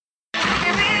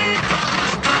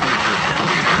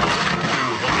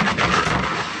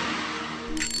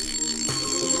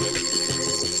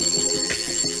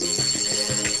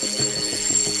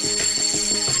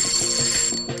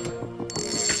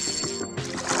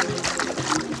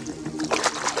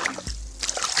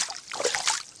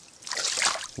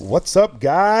What's up,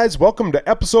 guys? Welcome to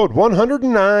episode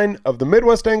 109 of the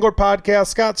Midwest Angler Podcast.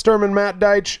 Scott Sturm and Matt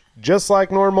Deitch, just like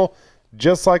normal,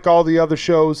 just like all the other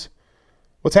shows.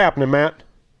 What's happening, Matt?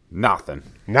 Nothing.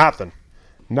 Nothing.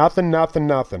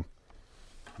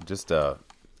 Just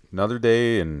another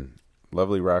day in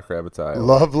lovely Rock Rapids, Iowa.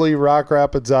 Lovely Rock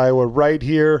Rapids, Iowa, right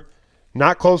here.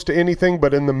 Not close to anything,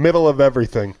 but in the middle of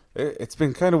everything. It's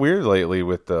been kind of weird lately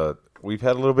with we've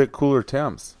had a little bit cooler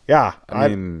temps. Yeah. I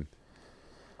mean,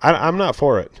 I'm not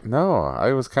for it. no,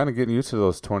 I was kind of getting used to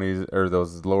those 20s or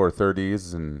those lower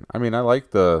 30s. And I mean, I like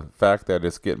the fact that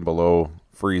it's getting below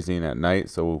freezing at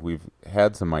night. So we've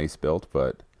had some ice built,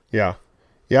 but Yeah.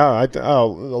 Yeah, a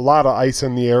lot of ice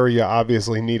in the area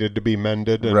obviously needed to be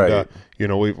mended. And, right.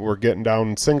 We're getting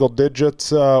down single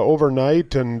digits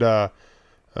overnight. And,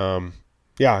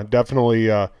 definitely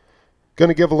going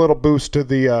to give a little boost to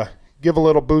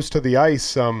the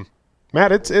ice.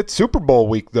 Matt, it's Super Bowl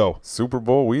week, though. Super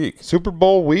Bowl week.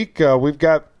 We've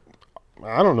got,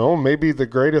 I don't know, maybe the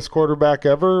greatest quarterback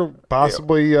ever,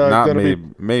 possibly Not going to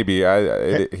maybe, be.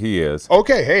 maybe. He is.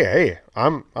 Okay, hey,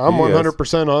 I'm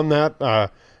 100% on that.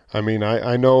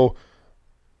 I know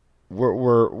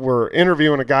we're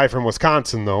interviewing a guy from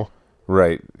Wisconsin, though.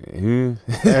 Right. and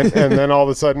then all of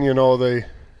a sudden, they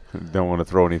Don't want to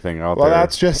throw anything out well, there.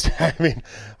 that's just,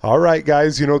 all right,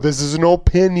 guys, this is an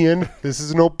opinion.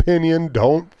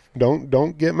 Don't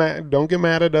get mad. Don't get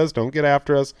mad at us. Don't get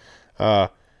after us.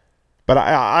 But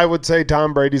I would say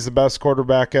Tom Brady's the best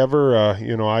quarterback ever.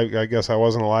 I guess I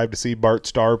wasn't alive to see Bart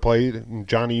Starr play, and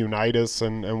Johnny Unitas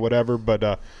and whatever,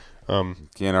 but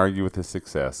Can't argue with his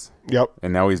success. yep.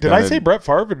 And now he's Did I say Brett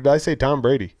Favre or did I say Tom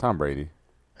Brady? Tom Brady?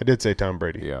 I did say Tom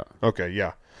Brady. Yeah. Okay,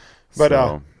 yeah. But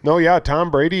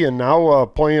Tom Brady, and now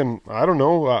playing. I don't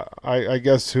know. I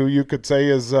guess who you could say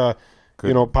is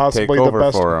possibly take the over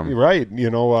best, for him. right?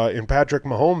 In Patrick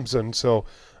Mahomes, and so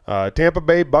Tampa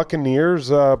Bay Buccaneers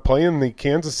playing the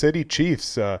Kansas City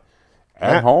Chiefs At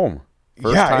home.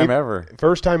 First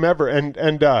time ever.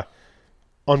 And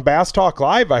on Bass Talk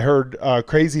Live, I heard a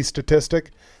crazy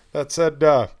statistic that said,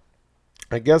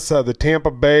 I guess the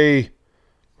Tampa Bay,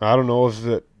 I don't know if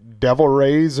it Devil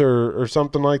Rays or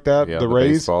something like that. Yeah, the the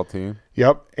Rays. baseball team.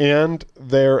 Yep, and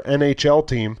their NHL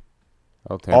team.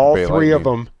 Oh, Tampa Bay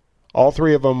Lightning. All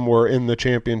three of them were in the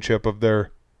championship of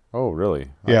their. Oh,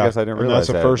 really? Yeah, I guess I didn't realize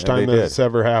and that's the first time that it's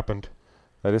ever happened.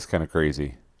 That is kind of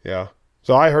crazy. Yeah.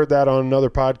 So I heard that on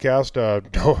another podcast.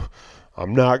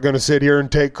 I'm not going to sit here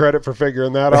and take credit for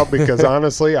figuring that out because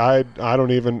honestly, I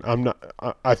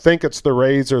think it's the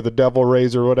Rays or the Devil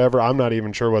Rays or whatever. I'm not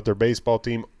even sure what their baseball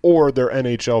team or their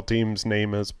NHL team's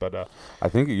name is, but I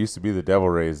think it used to be the Devil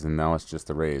Rays and now it's just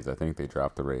the Rays. I think they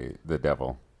dropped the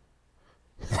Devil.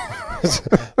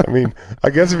 I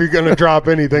guess if you're going to drop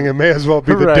anything, it may as well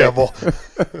be the Right. Devil.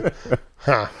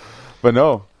 Huh. But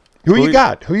no. Who you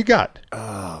got?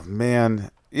 Oh,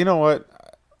 man. You know what?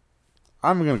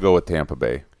 I'm going to go with Tampa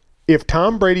Bay. If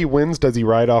Tom Brady wins, does he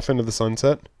ride off into the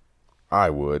sunset?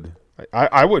 I would.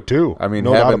 I would too. I mean,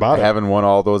 no doubt about it. having won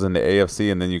all those in the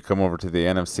AFC and then you come over to the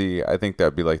NFC, I think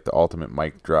that'd be like the ultimate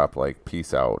mic drop, like,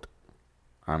 peace out.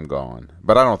 I'm gone.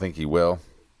 But I don't think he will.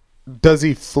 Does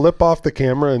he flip off the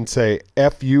camera and say,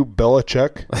 F you,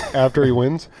 Belichick, after he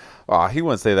wins? Oh, he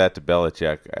wouldn't say that to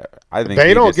Belichick. I think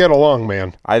they don't get along,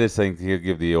 man. I just think he'll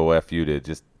give the OFU to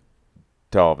just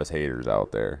all of his haters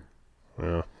out there.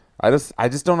 Yeah. I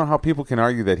just don't know how people can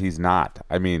argue that he's not.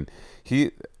 I mean,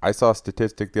 I saw a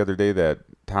statistic the other day that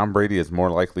Tom Brady is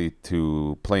more likely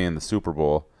to play in the Super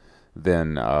Bowl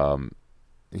than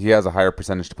he has a higher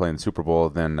percentage to play in the Super Bowl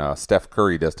than Steph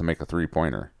Curry does to make a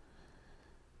three-pointer.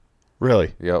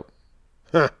 Really? Yep.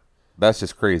 Huh. That's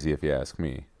just crazy if you ask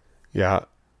me. Yeah.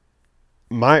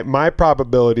 My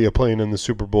probability of playing in the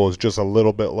Super Bowl is just a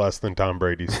little bit less than Tom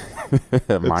Brady's.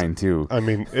 Mine too.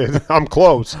 I'm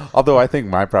close. Although I think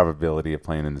my probability of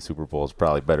playing in the Super Bowl is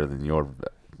probably better than your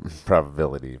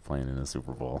probability of playing in the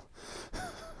Super Bowl.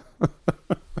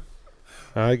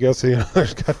 I guess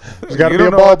there's got to be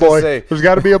a ball boy. There's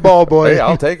got to be a ball boy. Hey,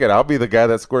 I'll take it. I'll be the guy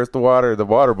that squirts the water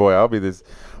boy. I'll be this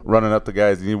running up the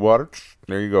guys. You need water?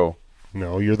 There you go.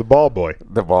 No, you're the ball boy.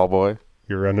 The ball boy.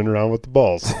 You're running around with the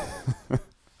balls.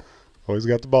 Always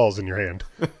got the balls in your hand.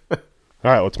 All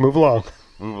right, let's move along.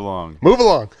 Move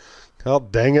along. Oh,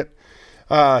 dang it.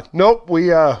 Nope, we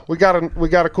got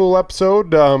a cool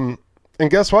episode. And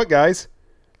guess what, guys?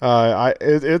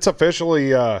 It's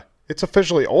officially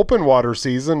open water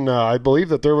season. I believe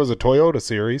that there was a Toyota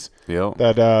series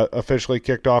that officially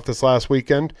kicked off this last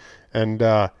weekend, and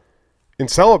in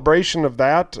celebration of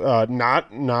that,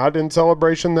 not in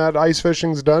celebration that ice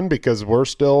fishing's done, because we're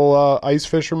still ice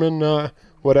fishermen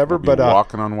whatever. We'll be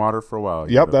walking on water for a while.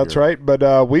 Yep, that's right.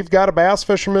 But we've got a bass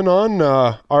fisherman on.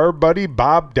 Our buddy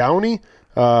Bob Downey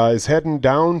is heading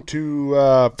down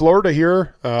to Florida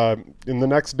here in the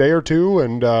next day or two,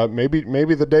 and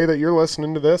maybe the day that you're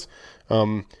listening to this.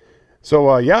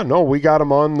 We got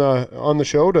him on the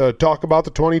show to talk about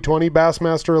the 2020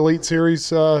 Bassmaster Elite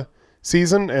Series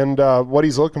season and what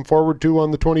he's looking forward to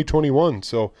on the 2021.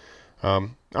 So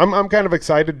I'm kind of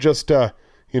excited just to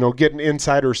get an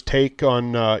insider's take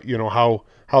on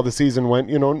how the season went.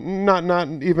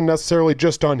 Not even necessarily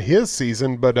just on his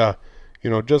season, but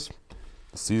just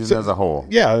season as a whole.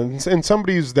 Yeah, and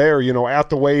somebody who's there, at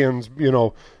the weigh-ins,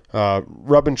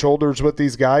 rubbing shoulders with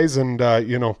these guys, and I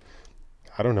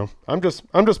don't know. I'm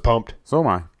just pumped. So am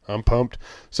I. I'm pumped.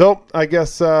 So I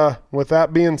guess with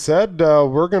that being said,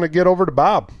 we're going to get over to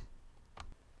Bob.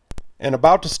 And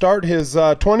about to start his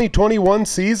 2021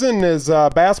 season is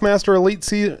Bassmaster Elite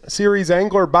Series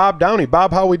angler Bob Downey.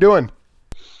 Bob, how we doing?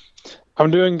 I'm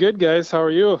doing good, guys. How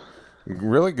are you?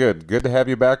 Really good. Good to have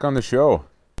you back on the show.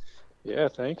 Yeah,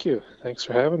 thank you. Thanks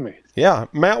for having me. Yeah,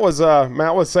 Matt was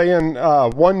saying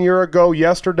 1 year ago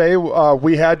yesterday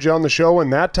we had you on the show,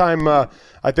 and that time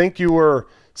I think you were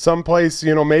someplace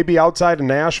maybe outside of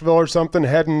Nashville or something,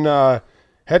 heading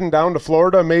down to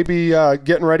Florida, maybe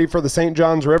getting ready for the St.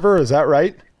 Johns River. Is that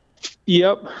right?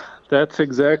 Yep, that's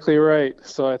exactly right.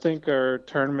 So I think our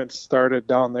tournament started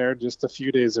down there just a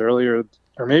few days earlier,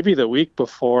 or maybe the week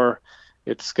before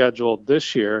it's scheduled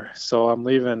this year. So I'm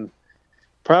leaving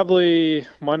probably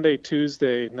Monday,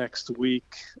 Tuesday next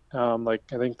week. I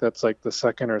think that's like the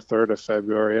 2nd or 3rd of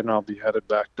February, and I'll be headed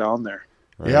back down there.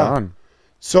 Right on.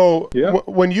 So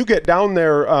when you get down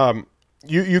there,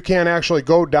 you can't actually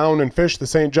go down and fish the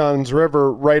St. Johns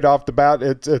River right off the bat.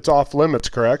 It's off limits,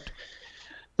 correct?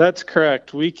 That's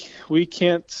correct. We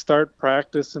can't start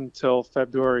practice until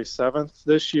February 7th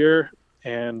this year,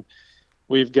 and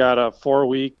we've got a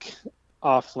 4-week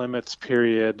off limits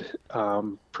period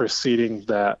preceding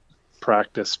that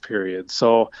practice period.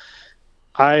 So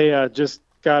I just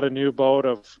got a new boat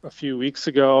a few weeks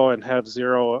ago and have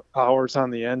 0 hours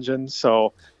on the engine.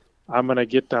 So I'm going to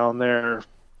get down there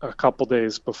a couple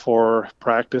days before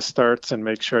practice starts and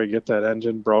make sure I get that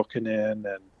engine broken in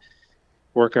and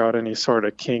work out any sort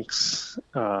of kinks,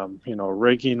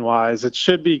 rigging wise. It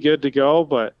should be good to go,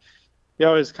 but you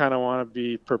always kind of want to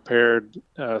be prepared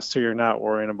so you're not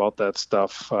worrying about that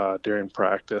stuff during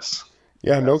practice.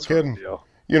 Yeah, no kidding.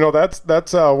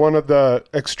 That's one of the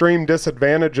extreme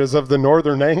disadvantages of the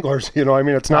northern anglers.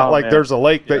 It's not there's a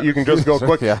lake that you can just go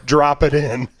quick, drop it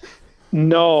in.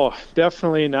 No,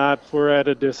 definitely not. We're at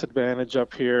a disadvantage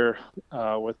up here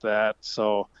with that.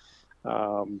 So,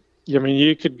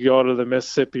 you could go to the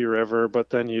Mississippi River, but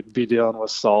then you'd be dealing with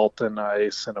salt and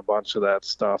ice and a bunch of that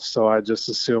stuff. So I just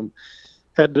assume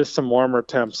head to some warmer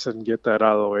temps and get that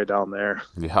out of the way down there.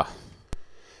 Yeah.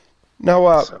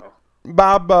 Now,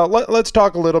 Bob, let's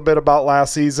talk a little bit about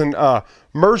last season.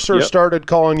 Mercer started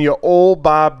calling you Old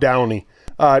Bob Downey.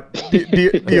 Do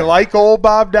you like Old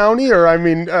Bob Downey, or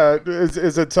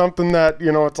is it something that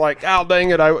it's like, oh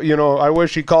dang it, I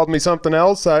wish he called me something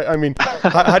else?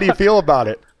 How do you feel about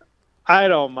it? I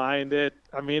don't mind it.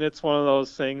 It's one of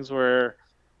those things where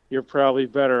you're probably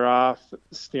better off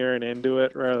steering into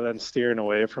it rather than steering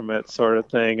away from it, sort of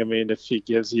thing. If he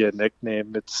gives you a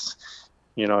nickname, it's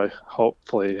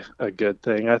hopefully a good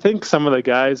thing. I think some of the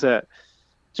guys at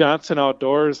Johnson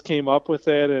Outdoors came up with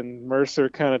it, and Mercer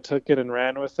kind of took it and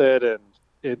ran with it,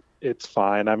 and it's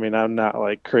fine. I'm not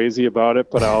like crazy about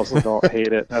it, but I also don't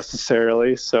hate it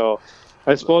necessarily. So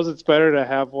I suppose it's better to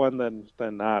have one than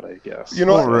not, I guess.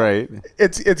 Right.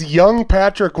 It's young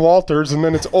Patrick Walters, and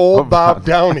then it's Old Bob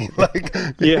Downey.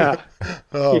 Yeah.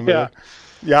 Oh, man.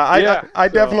 Yeah, I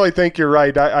definitely think you're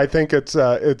right. I think it's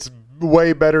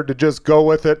way better to just go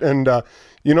with it, and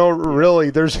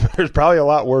really, there's probably a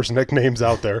lot worse nicknames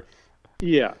out there.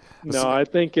 Yeah, no, I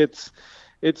think it's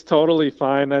totally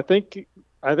fine. I think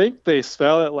they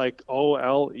spell it like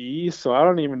OLE, so I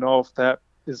don't even know if that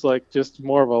is like just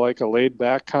more of a laid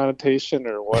back connotation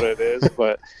or what it is,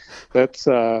 but that's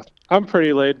I'm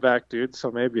pretty laid back dude, so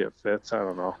maybe it fits. I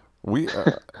don't know.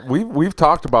 We've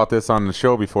talked about this on the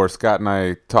show before. Scott and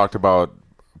I talked about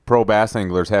pro bass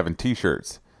anglers having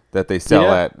T-shirts that they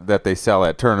sell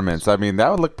at tournaments. That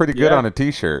would look pretty good on a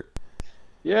T-shirt.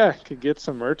 Yeah, could get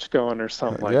some merch going or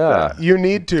something like that. You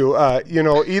need to,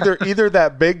 either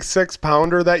that big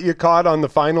 6-pounder that you caught on the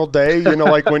final day,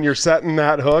 like when you're setting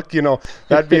that hook,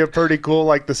 that'd be a pretty cool,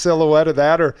 like the silhouette of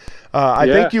that. Or I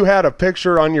think you had a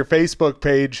picture on your Facebook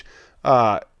page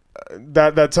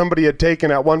that somebody had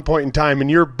taken at one point in time, and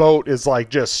your boat is like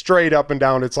just straight up and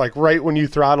down. It's like right when you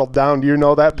throttled down. Do you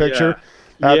know that picture?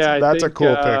 That's a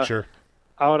cool picture.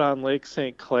 Out on Lake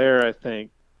St. Clair, I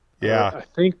think. Yeah. I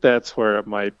think that's where it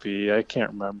might be. I can't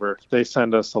remember. They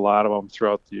send us a lot of them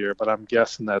throughout the year, but I'm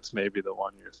guessing that's maybe the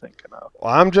one you're thinking of.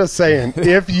 Well, I'm just saying,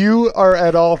 if you are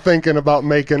at all thinking about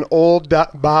making old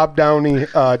Bob Downey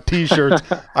T-shirts,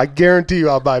 I guarantee you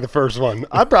I'll buy the first one.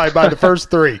 I'd probably buy the first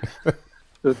 3.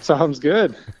 That sounds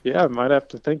good. Yeah, I might have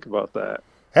to think about that.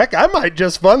 Heck, I might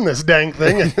just fund this dang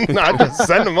thing and not just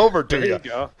send them over to you. There you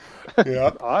go.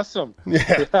 Yeah. Awesome.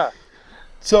 Yeah.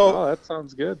 So that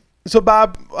sounds good. So,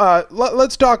 Bob,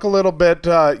 let's talk a little bit,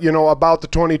 about the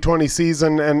 2020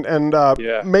 season and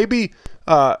maybe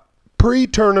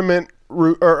pre-tournament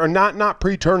or not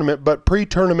pre-tournament, but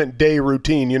pre-tournament day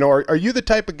routine. Are you the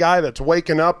type of guy that's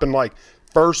waking up and like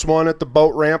first one at the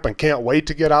boat ramp and can't wait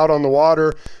to get out on the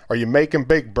water? Are you making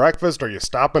big breakfast? Are you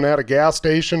stopping at a gas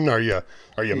station? Are you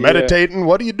meditating?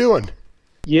 What are you doing?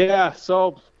 Yeah.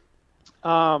 So.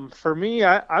 For me,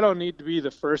 I don't need to be the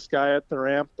first guy at the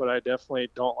ramp, but I definitely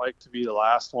don't like to be the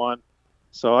last one.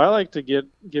 So I like to get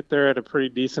there at a pretty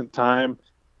decent time.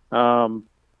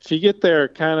 If you get there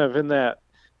kind of in that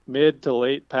mid to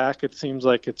late pack, it seems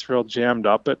like it's real jammed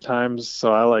up at times.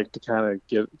 So I like to kind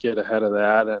of get ahead of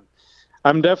that. And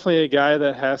I'm definitely a guy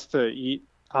that has to eat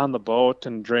on the boat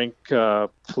and drink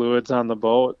fluids on the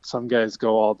boat. Some guys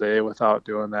go all day without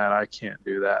doing that. I can't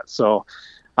do that. So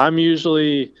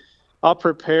I'll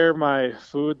prepare my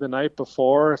food the night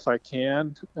before if I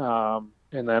can, and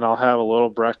then I'll have a little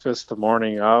breakfast the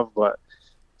morning of. But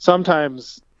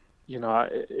sometimes,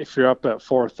 if you're up at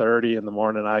 4:30 in the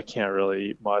morning, I can't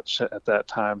really eat much at that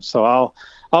time. So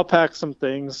I'll pack some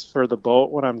things for the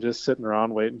boat when I'm just sitting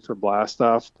around waiting for blast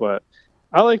off. But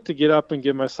I like to get up and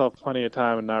give myself plenty of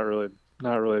time and not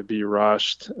really be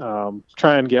rushed.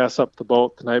 Try and gas up the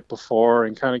boat the night before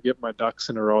and kind of get my ducks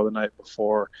in a row the night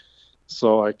before,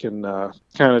 so I can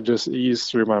kind of just ease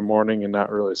through my morning and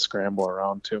not really scramble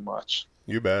around too much.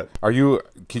 You bet.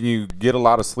 Can you get a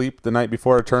lot of sleep the night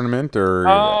before a tournament, or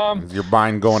is your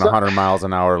mind going 100 miles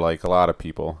an hour like a lot of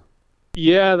people?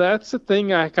 Yeah, that's the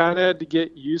thing I kind of had to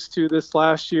get used to this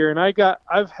last year, and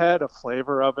I've had a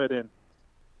flavor of it in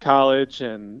college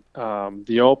and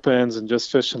the Opens and just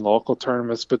fishing local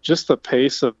tournaments, but just the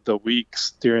pace of the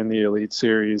weeks during the Elite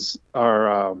Series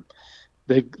are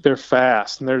they're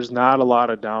fast, and there's not a lot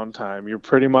of downtime. You're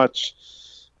pretty much,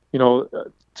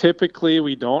 typically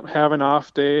we don't have an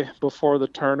off day before the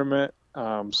tournament.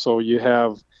 So you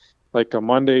have like a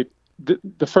Monday,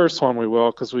 the first one we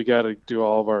will, because we got to do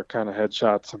all of our kind of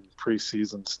headshots and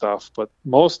preseason stuff. But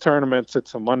most tournaments,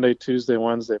 it's a Monday, Tuesday,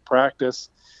 Wednesday practice,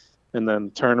 and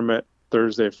then tournament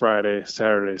Thursday, Friday,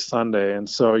 Saturday, Sunday. And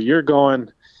so you're going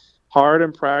hard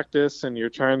in practice, and you're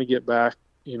trying to get back.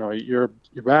 You're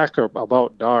back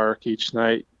about dark each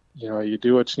night. You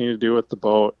do what you need to do with the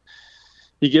boat.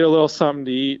 You get a little something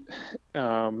to eat,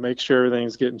 make sure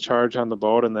everything's getting charged on the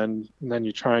boat, and then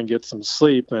you try and get some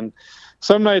sleep. And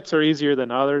some nights are easier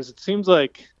than others. It seems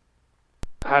like,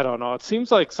 I don't know, it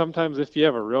seems like sometimes if you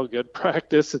have a real good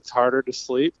practice, it's harder to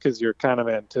sleep because you're kind of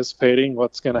anticipating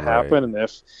what's going to happen. And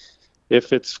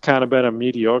if it's kind of been a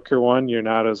mediocre one, you're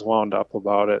not as wound up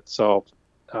about it. So,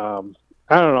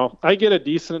 I don't know. I get a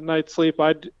decent night's sleep.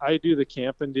 I do the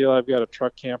camping deal. I've got a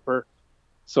truck camper,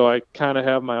 so I kind of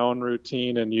have my own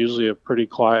routine and usually a pretty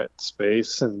quiet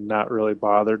space and not really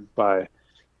bothered by,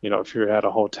 if you're at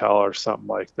a hotel or something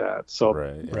like that. So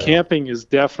camping has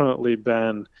definitely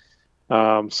been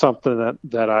something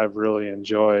that I've really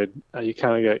enjoyed. You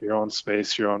kind of get your own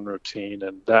space, your own routine,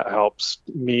 and that helps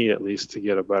me at least to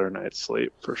get a better night's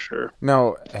sleep for sure.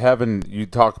 Now, you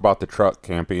talk about the truck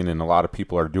camping, and a lot of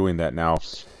people are doing that now,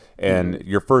 and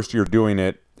your first year doing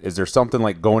it, is there something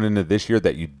like going into this year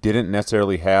that you didn't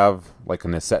necessarily have, like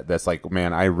that's like,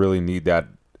 man, I really need that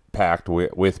packed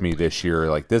with me this year?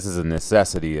 Like, this is a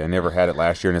necessity. I never had it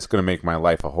last year, and it's going to make my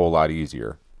life a whole lot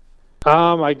easier.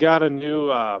 I got a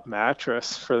new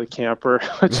mattress for the camper,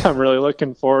 which I'm really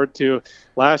looking forward to.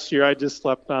 Last year, I just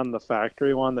slept on the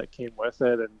factory one that came with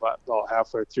it, and about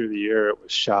halfway through the year, it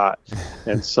was shot.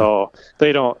 And so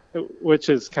they don't, which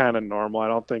is kind of normal. I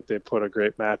don't think they put a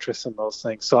great mattress in those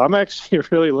things. So I'm actually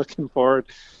really looking forward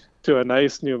to a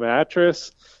nice new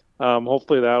mattress.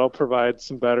 Hopefully that'll provide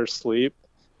some better sleep.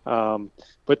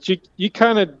 But you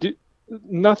kind of do,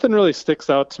 nothing really sticks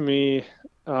out to me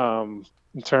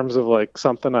in terms of like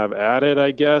something I've added.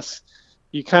 I guess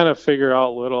you kind of figure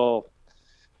out little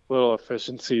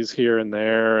efficiencies here and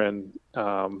there, and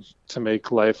to make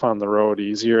life on the road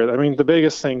easier. I mean, the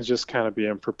biggest thing is just kind of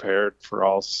being prepared for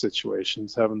all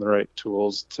situations, having the right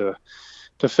tools to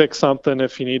fix something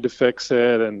if you need to fix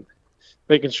it, and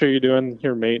making sure you're doing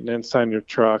your maintenance on your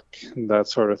truck and that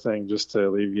sort of thing, just to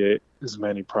alleviate as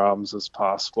many problems as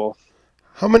possible.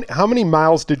 How many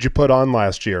miles did you put on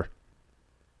last year?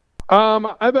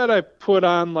 I bet I put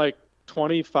on like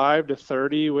 25 to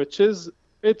 30,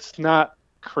 it's not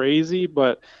crazy,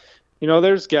 but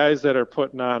there's guys that are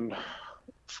putting on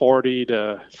 40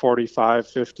 to 45,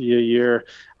 50 a year.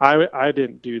 I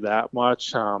didn't do that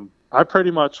much. I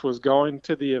pretty much was going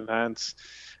to the events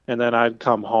and then I'd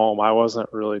come home. I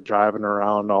wasn't really driving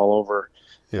around all over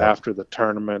after the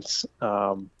tournaments.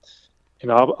 I'll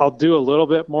do a little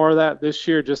bit more of that this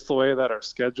year, just the way that our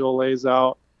schedule lays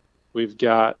out. We've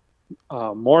got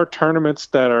more tournaments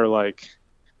that are like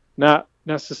not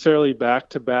necessarily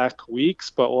back-to-back weeks,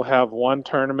 but we'll have one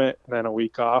tournament and then a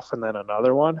week off and then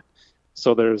another one.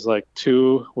 So there's like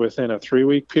 2 within a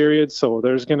 3-week period. So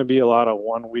there's going to be a lot of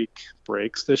 1-week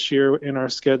breaks this year in our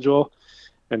schedule.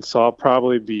 And so I'll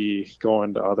probably be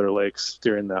going to other lakes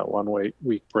during that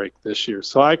 1-week break this year.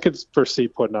 So I could foresee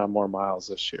putting on more miles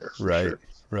this year. Right,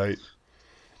 right.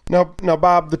 Now,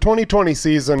 Bob, the 2020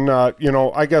 season,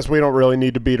 I guess we don't really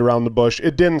need to beat around the bush.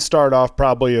 It didn't start off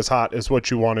probably as hot as what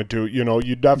you wanted to.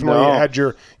 You definitely had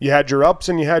your ups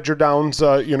and you had your downs.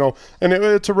 And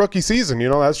it's a rookie season.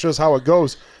 That's just how it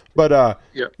goes. But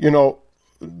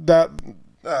that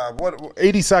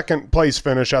 82nd place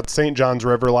finish at the St. Johns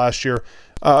River last year.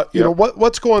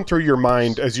 What's going through your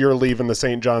mind as you're leaving the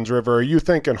St. Johns River? Are you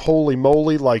thinking, holy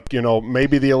moly,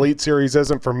 maybe the Elite Series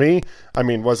isn't for me? I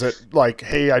mean, was it like,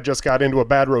 hey, I just got into a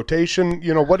bad rotation?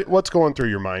 What's going through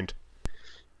your mind?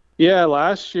 Yeah,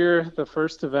 last year, the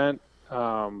first event,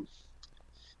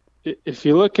 if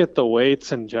you look at the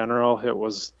weights in general, it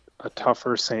was a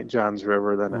tougher St. Johns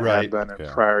River than it had been in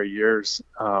prior years.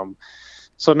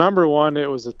 So number one,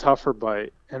 it was a tougher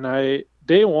bite. And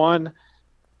day one,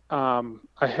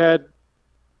 I had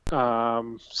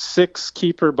 6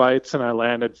 keeper bites and I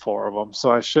landed 4 of them.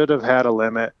 So I should have had a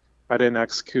limit. I didn't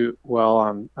execute well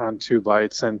on 2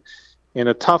 bites. And in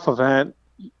a tough event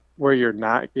where you're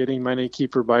not getting many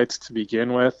keeper bites to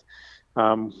begin with,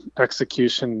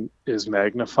 execution is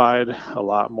magnified a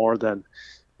lot more than,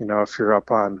 if you're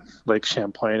up on Lake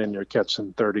Champlain and you're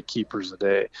catching 30 keepers a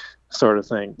day sort of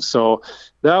thing. So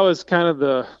that was kind of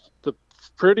the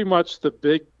pretty much the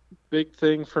big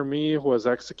thing for me was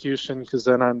execution, because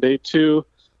then on day 2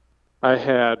 I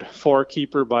had 4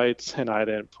 keeper bites and I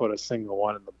didn't put a single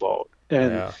one in the boat.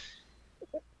 And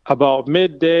about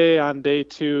midday on day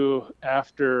 2,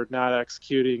 after not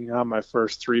executing on my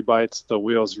first 3 bites, the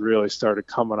wheels really started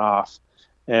coming off.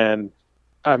 And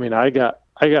I mean, I got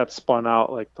spun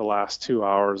out like the last 2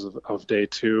 hours of day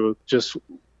 2. Just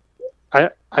I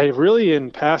really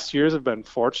in past years have been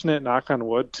fortunate, knock on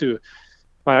wood,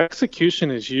 my execution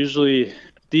is usually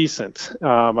decent.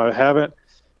 I haven't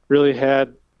really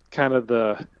had kind of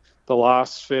the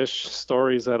lost fish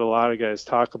stories that a lot of guys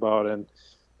talk about. And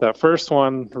that first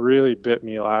one really bit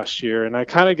me last year. And I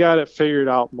kind of got it figured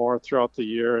out more throughout the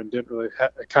year and didn't really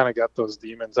I kind of got those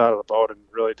demons out of the boat and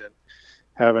really didn't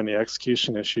have any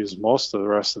execution issues most of the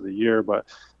rest of the year. But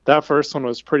that first one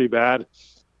was pretty bad.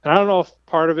 And I don't know if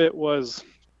part of it was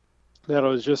that it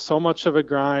was just so much of a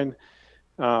grind.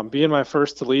 Being my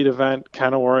first elite event,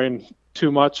 kind of worrying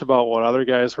too much about what other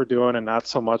guys were doing and not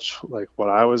so much like what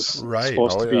I was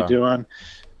supposed to be doing,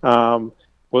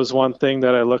 was one thing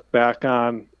that I look back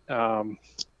on. And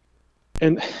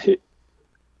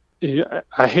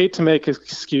I hate to make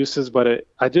excuses, but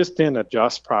I just didn't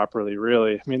adjust properly,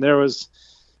 really. I mean,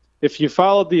 if you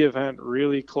followed the event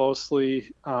really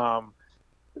closely,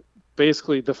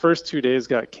 basically the first 2 days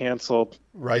got canceled.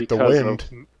 Right, the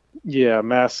wind.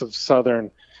 Massive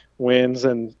southern winds,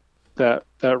 and that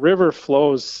river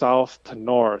flows south to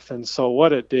north. And so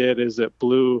what it did is it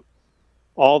blew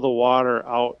all the water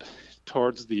out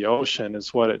towards the ocean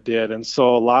is what it did. And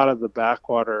so a lot of the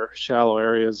backwater shallow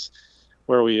areas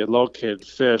where we had located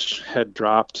fish had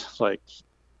dropped like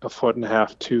 1.5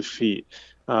 feet, 2 feet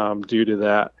due to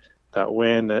that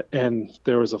wind. And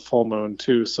there was a full moon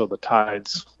too, so the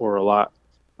tides were a lot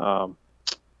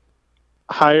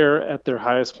higher at their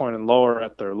highest point and lower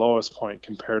at their lowest point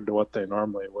compared to what they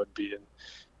normally would be. And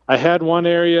I had one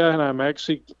area, and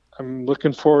I'm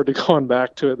looking forward to going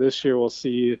back to it this year. We'll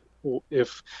see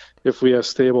if we have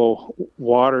stable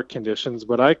water conditions.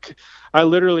 But I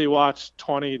literally watched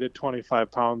 20 to 25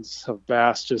 pounds of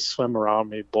bass just swim around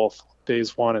me both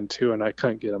days 1 and 2, and I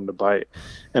couldn't get them to bite.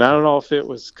 And I don't know if it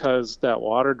was because that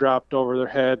water dropped over their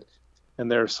head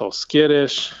and they're so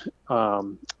skittish,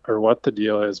 or what the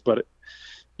deal is, but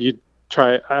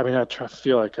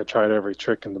feel like I tried every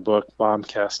trick in the book: bomb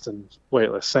casting,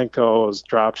 weightless Senkos,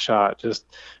 drop shot, just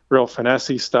real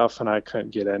finessey stuff, and I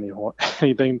couldn't get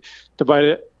anything to bite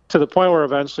it, to the point where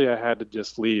eventually I had to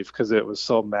just leave because it was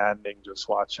so maddening just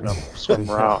watching them swim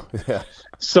around. Yeah.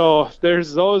 So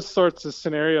there's those sorts of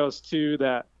scenarios too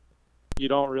that you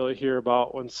don't really hear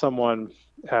about when someone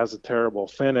has a terrible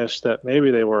finish, that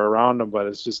maybe they were around them, but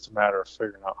it's just a matter of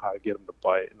figuring out how to get them to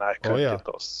bite, and I couldn't get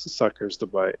those suckers to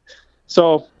bite.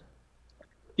 So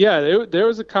yeah, there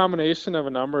was a combination of a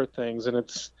number of things, and it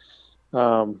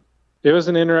was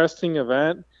an interesting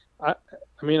event. I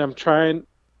mean, I'm trying,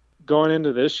 going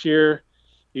into this year,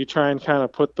 you try and kind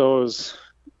of put those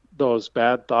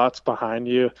bad thoughts behind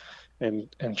you and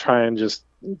try and just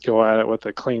go at it with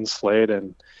a clean slate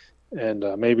and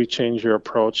maybe change your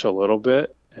approach a little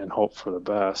bit and hope for the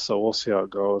best. So we'll see how it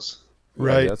goes.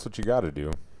 Right. Yeah, that's what you got to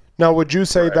do. Now, would you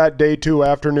say that day 2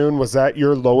 afternoon, was that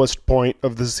your lowest point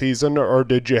of the season, or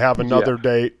did you have another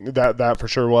day that for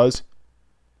sure was?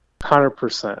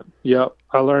 100%. Yep.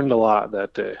 I learned a lot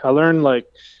that day. I learned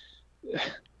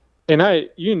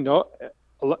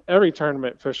every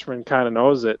tournament fisherman kind of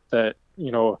knows it, that,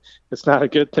 it's not a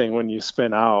good thing when you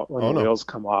spin out, when the wheels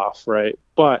come off, right?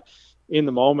 But in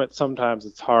the moment, sometimes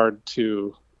it's hard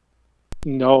to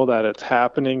know that it's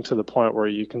happening to the point where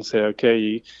you can say,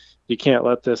 okay, you can't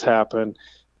let this happen.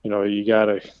 You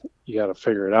gotta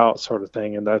figure it out, sort of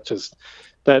thing. And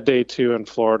that day 2 in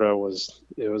Florida was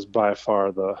by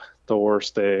far the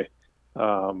worst day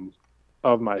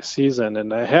of my season.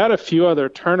 And I had a few other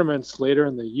tournaments later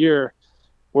in the year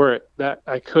where that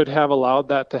I could have allowed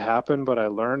that to happen, but I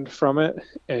learned from it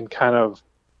and kind of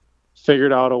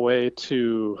figured out a way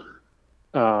to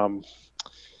at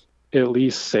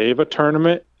least save a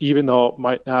tournament, even though it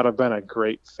might not have been a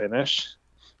great finish.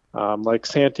 Like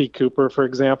Santee Cooper, for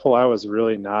example, I was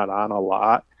really not on a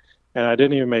lot, and I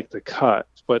didn't even make the cut,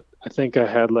 but I think I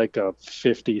had like a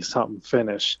 50-something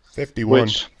finish. 51,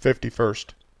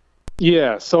 51st.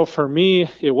 Yeah, so for me,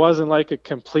 it wasn't like a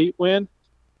complete win,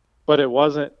 but it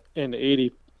wasn't an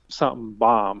 80-something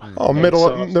bomb. Oh,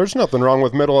 there's nothing wrong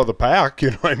with middle of the pack,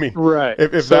 you know what I mean? Right.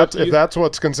 If that's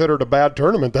what's considered a bad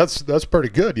tournament, that's pretty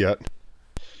good yet.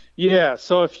 Yeah,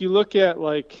 so if you look at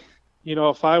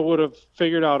if I would have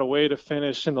figured out a way to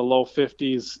finish in the low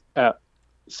 50s at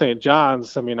St.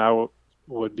 John's, I mean, I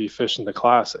would be fishing the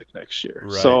Classic next year.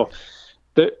 Right. So,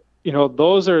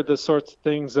 those are the sorts of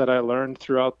things that I learned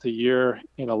throughout the year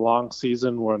in a long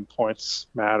season when points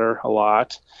matter a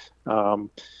lot.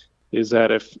 Is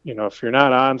that if you're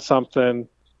not on something,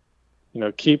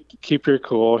 keep your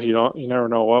cool. You never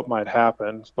know what might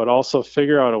happen, but also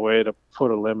figure out a way to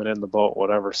put a limit in the boat,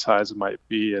 whatever size it might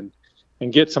be, and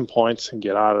get some points and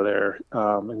get out of there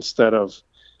instead of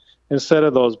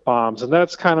those bombs. And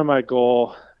that's kind of my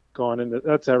goal going into.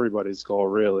 That's everybody's goal,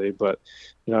 really. But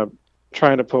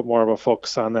trying to put more of a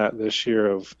focus on that this year,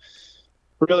 of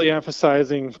really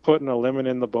emphasizing putting a limit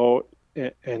in the boat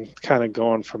and kind of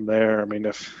going from there. I mean,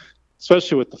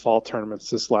 especially with the fall tournaments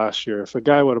this last year, if a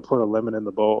guy would have put a limit in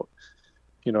the boat,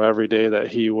 every day that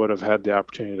he would have had the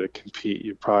opportunity to compete,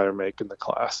 you probably are making the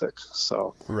Classic.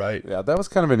 So right, yeah, that was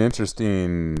kind of an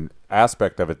interesting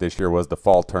aspect of it this year, was the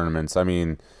fall tournaments. I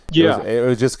mean, it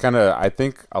was just kind of, I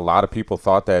think a lot of people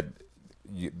thought that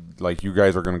you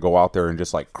guys were going to go out there and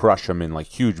just crush them, and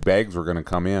huge bags were going to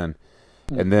come in.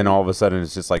 And then all of a sudden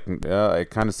it's just it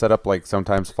kind of set up like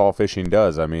sometimes fall fishing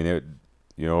does. I mean,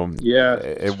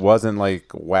 it wasn't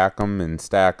like whack 'em and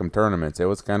stack 'em tournaments. It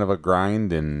was kind of a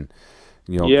grind and,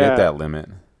 get that limit.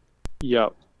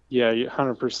 Yep. Yeah,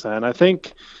 100%. I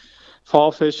think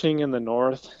fall fishing in the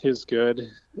north is good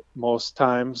most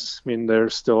times. I mean, there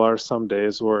still are some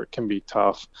days where it can be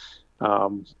tough.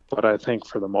 But I think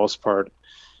for the most part,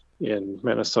 in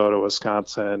Minnesota,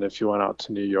 Wisconsin, if you went out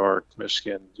to New York,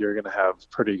 Michigan, you're going to have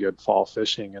pretty good fall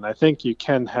fishing. And I think you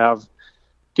can have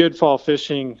good fall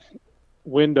fishing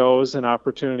windows and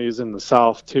opportunities in the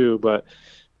South too. But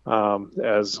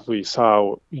as we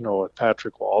saw, with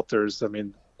Patrick Walters, I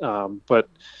mean, but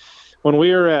when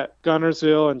we were at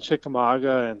Gunnersville and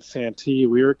Chickamauga and Santee,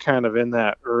 we were kind of in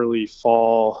that early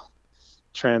fall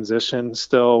transition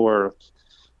still, where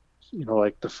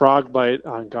like the frog bite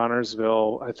on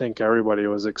Gunnersville, I think everybody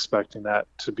was expecting that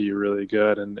to be really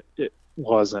good, and it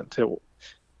wasn't.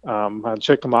 On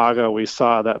Chickamauga, we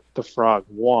saw that the frog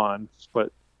won,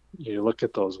 but you look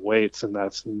at those weights, and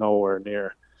that's nowhere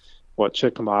near what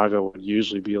Chickamauga would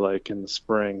usually be like in the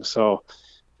spring. So,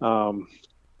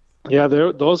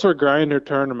 those were grinder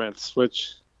tournaments,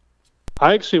 which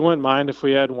I actually wouldn't mind if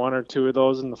we had one or two of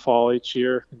those in the fall each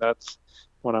year.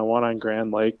 when I won on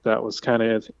Grand Lake. That was kind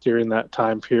of during that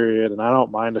time period, and I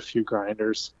don't mind a few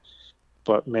grinders.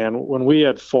 But, man, when we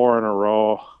had 4 in a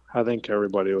row, I think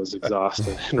everybody was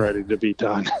exhausted and ready to be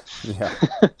done. Yeah.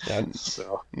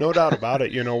 So no doubt about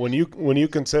it. When you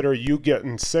consider you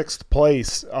getting 6th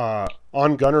place on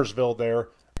Gunnersville there,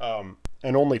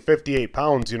 and only 58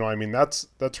 pounds,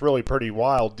 that's really pretty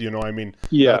wild.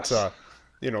 Yes.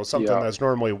 That's something that's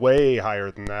normally way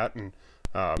higher than that. And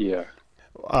yeah.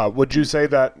 Would you say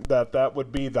that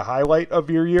would be the highlight of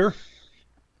your year?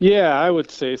 Yeah, I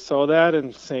would say so. That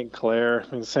and St. Clair.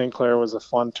 St. Clair was a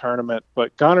fun tournament,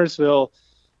 but Gunnersville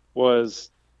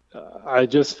was, I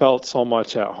just felt so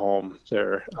much at home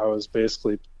there. I was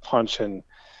basically punching,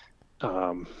 it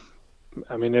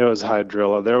was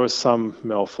hydrilla. There was some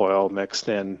milfoil mixed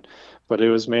in, but it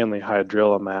was mainly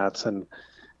hydrilla mats. And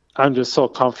I'm just so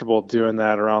comfortable doing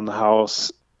that around the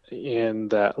house in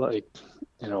that,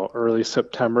 early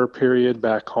September period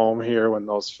back home here when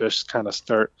those fish kind of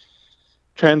start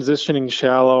transitioning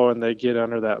shallow and they get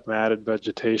under that matted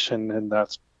vegetation. And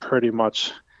that's pretty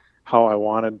much how I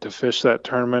wanted to fish that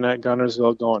tournament at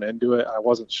Gunnersville going into it. I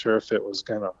wasn't sure if it was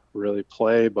going to really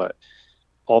play, but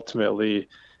ultimately,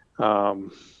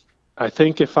 I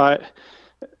think if I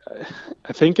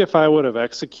would have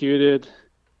executed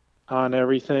on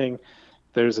everything,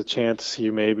 there's a chance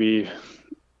you maybe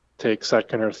take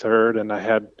 2nd or 3rd. And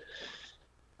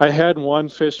I had one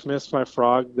fish miss my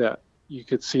frog that you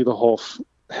could see the whole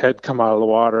head come out of the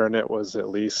water, and it was at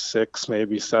least 6,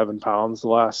 maybe 7 pounds the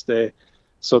last day.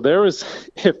 So there was,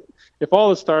 if all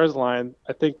the stars aligned,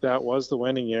 I think that was the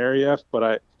winning area.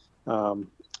 But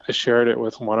I shared it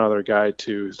with one other guy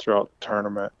too throughout the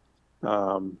tournament,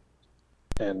 and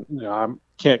I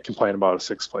can't complain about a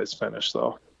 6th place finish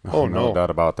though. Oh, no doubt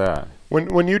about that.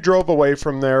 When you drove away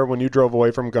from there, when you drove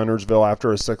away from Gunnersville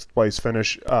after a 6th place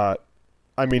finish,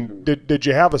 did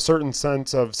you have a certain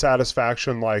sense of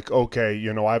satisfaction? Like, okay,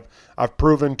 I've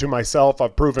proven to myself,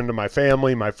 I've proven to my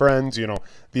family, my friends,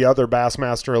 the other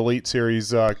Bassmaster Elite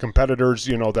Series competitors,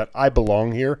 that I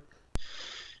belong here.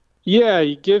 Yeah,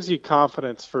 it gives you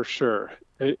confidence for sure.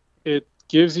 It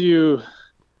gives you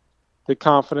the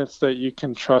confidence that you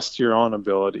can trust your own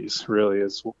abilities. Really,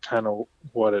 is kind of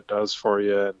what it does for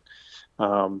you.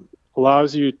 And,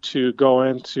 allows you to go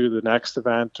into the next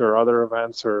event or other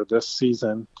events or this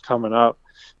season coming up,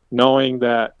 knowing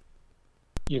that,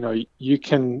 you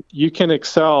can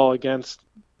excel against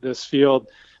this field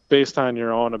based on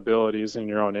your own abilities and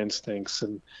your own instincts.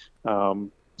 And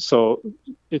so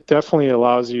it definitely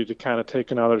allows you to kind of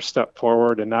take another step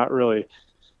forward and not really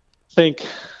think,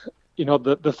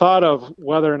 the thought of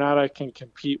whether or not I can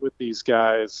compete with these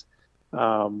guys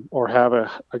or have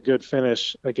a good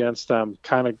finish against them,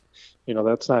 kind of,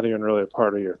 that's not even really a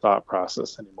part of your thought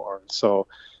process anymore. So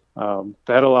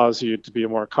that allows you to be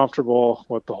more comfortable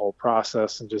with the whole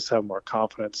process and just have more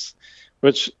confidence,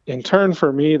 which in turn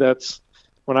for me, that's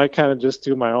when I kind of just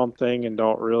do my own thing and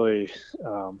don't really,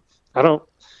 I don't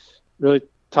really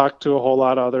talk to a whole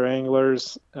lot of other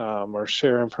anglers or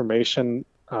share information.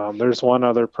 There's one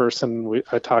other person,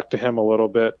 I talked to him a little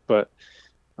bit, but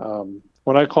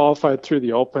when I qualified through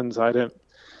the Opens, I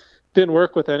didn't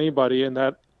work with anybody, and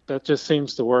that just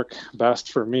seems to work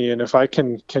best for me. And if I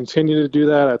can continue to do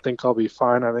that, I think I'll be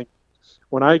fine. I think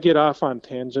when I get off on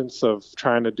tangents of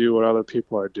trying to do what other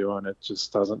people are doing, it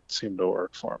just doesn't seem to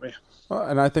work for me. Well,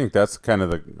 and I think that's kind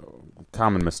of the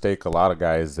common mistake a lot of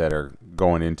guys that are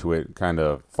going into it kind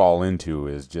of fall into,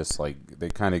 is just like they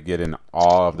kind of get in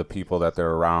awe of the people that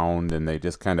they're around, and they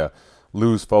just kind of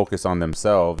lose focus on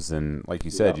themselves. And like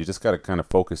you said, you just got to kind of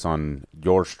focus on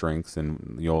your strengths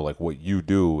and, like what you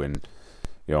do. And,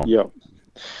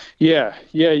 Yeah.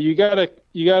 You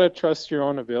gotta trust your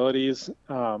own abilities.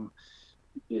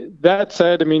 That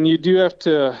said, you do have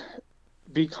to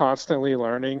be constantly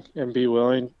learning and be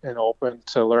willing and open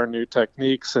to learn new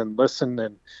techniques and listen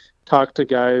and talk to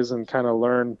guys and kind of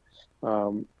learn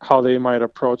how they might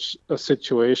approach a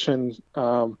situation.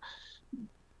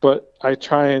 But I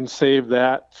try and save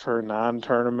that for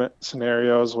non-tournament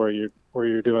scenarios where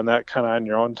you're doing that kind of on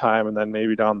your own time, and then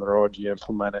maybe down the road you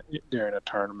implement it during a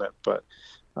tournament. But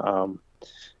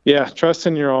trust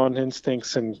in your own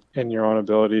instincts and your own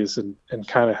abilities, and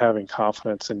kind of having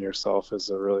confidence in yourself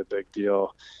is a really big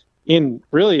deal in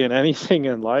anything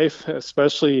in life,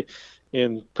 especially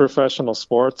in professional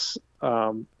sports,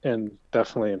 and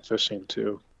definitely in fishing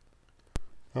too.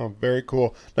 Oh, very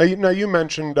cool. Now you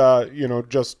mentioned,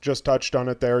 just touched on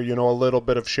it there, a little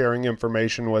bit of sharing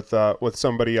information with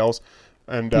somebody else.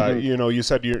 And, you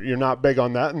said you're not big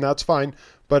on that, and that's fine.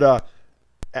 But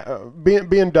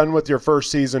being done with your first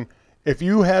season, if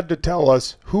you had to tell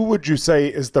us, who would you say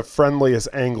is the friendliest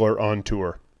angler on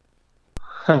tour?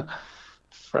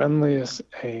 Friendliest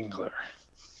angler.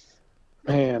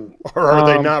 Man. Or are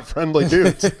they not friendly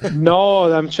dudes?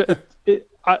 No,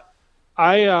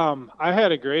 I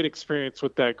had a great experience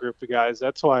with that group of guys.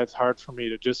 That's why it's hard for me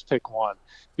to just pick one,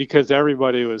 because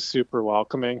everybody was super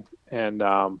welcoming. And,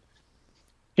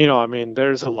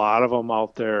 there's a lot of them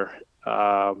out there.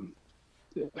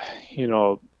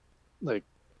 Like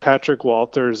Patrick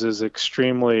Walters is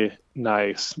extremely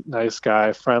nice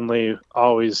guy, friendly,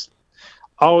 always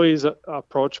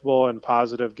approachable and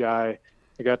positive guy.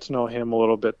 I got to know him a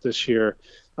little bit this year.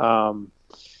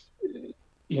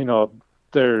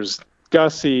 There's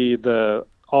Gussie,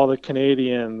 all the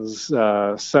Canadians,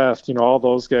 Seth, all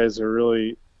those guys are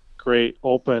really great,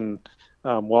 open,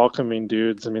 welcoming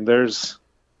dudes. I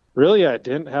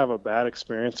didn't have a bad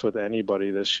experience with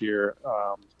anybody this year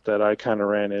that I kind of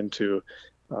ran into.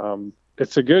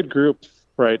 It's a good group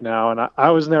right now, and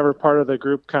I was never part of the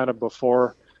group kind of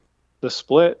before the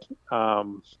split,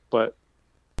 but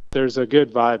there's a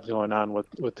good vibe going on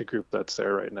with the group that's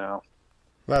there right now.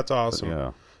 That's awesome.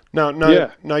 Yeah.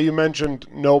 Now you mentioned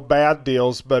no bad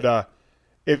deals, but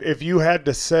if you had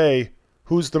to say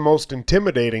who's the most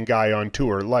intimidating guy on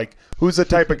tour, like who's the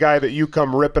type of guy that you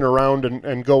come ripping around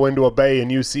and go into a bay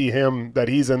and you see him that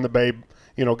he's in the bay,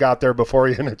 got there before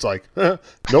you, and it's like,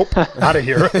 nope, out of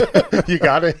here.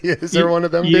 Is there one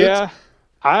of them dudes? Yeah.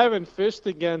 I haven't fished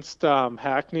against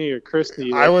Hackney or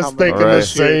Christie. I was thinking the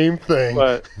same thing.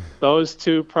 But those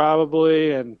two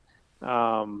probably, and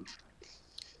all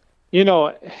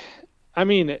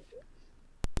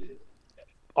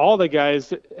the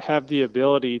guys have the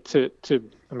ability to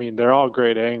they're all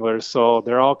great anglers, so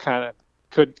they're all kind of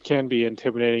can be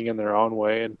intimidating in their own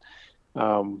way. And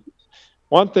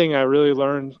one thing I really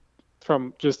learned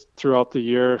from just throughout the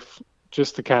year,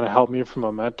 just to kind of help me from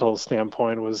a mental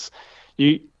standpoint, was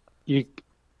you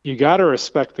got to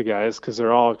respect the guys because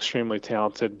they're all extremely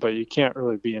talented, but you can't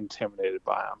really be intimidated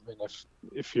by them. And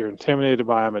if you're intimidated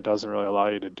by them, it doesn't really allow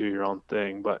you to do your own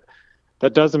thing. But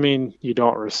that doesn't mean you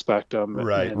don't respect them and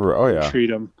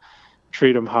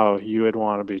treat them how you would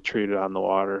want to be treated on the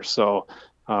water. So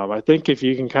I think if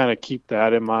you can kind of keep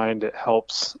that in mind, it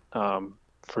helps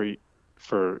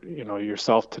for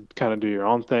yourself to kind of do your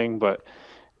own thing, but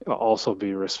also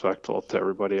be respectful to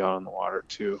everybody out on the water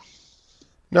too.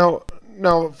 Now,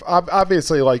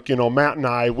 obviously, like, Matt and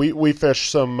I, we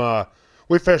fish some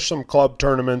club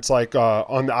tournaments like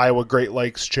on the Iowa Great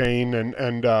Lakes chain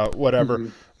and whatever,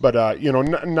 mm-hmm. but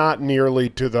not nearly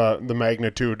to the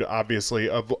magnitude, obviously,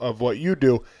 of what you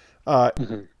do.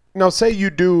 Mm-hmm. Now, say you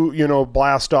do,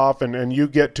 blast off and you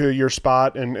get to your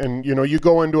spot and you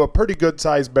go into a pretty good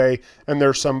sized bay and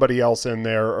there's somebody else in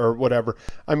there or whatever.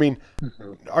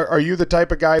 Mm-hmm. Are you the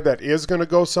type of guy that is going to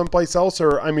go someplace else?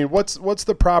 Or, what's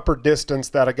the proper distance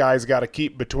that a guy's got to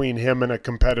keep between him and a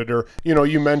competitor?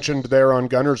 You mentioned there on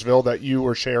Gunnersville that you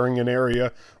were sharing an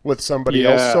area with somebody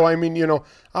else. So,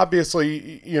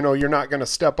 obviously, you're not going to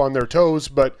step on their toes,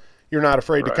 but you're not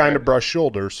afraid to kind of brush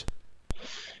shoulders.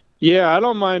 Yeah, I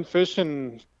don't mind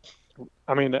fishing.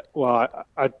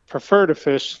 I prefer to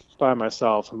fish by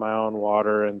myself in my own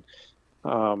water. And,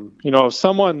 if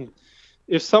someone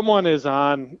is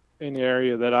on an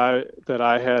area that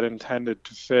I had intended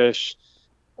to fish,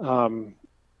 and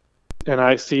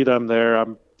I see them there,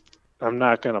 I'm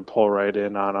not going to pull right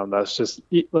in on them. That's just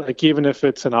like, even if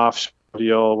it's an offshore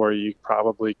deal where you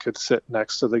probably could sit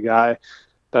next to the guy,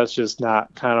 that's just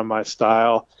not kind of my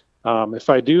style. If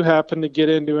I do happen to get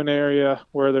into an area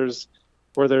where there's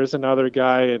another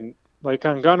guy, and like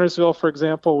on Gunnersville, for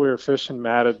example, we were fishing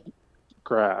matted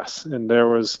grass, and there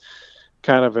was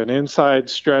kind of an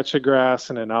inside stretch of grass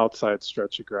and an outside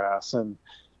stretch of grass. And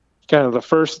kind of the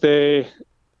first day,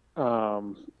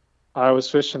 I was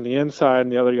fishing the inside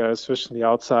and the other guy was fishing the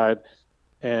outside.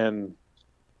 And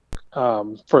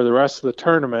for the rest of the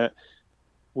tournament,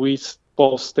 we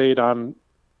both stayed on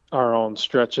our own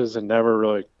stretches and never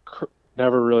really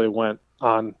went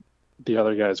on the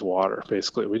other guy's water.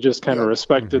 Basically, we just kind of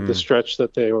respected mm-hmm. the stretch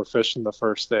that they were fishing the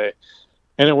first day,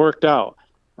 and it worked out.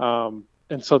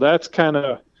 And so that's kind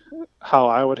of how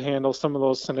I would handle some of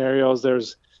those scenarios.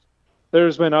 There's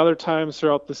been other times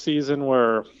throughout the season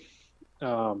where,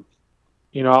 I'll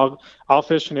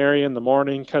fish an area in the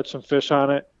morning, catch some fish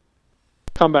on it,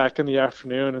 come back in the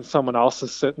afternoon, and someone else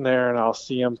is sitting there, and I'll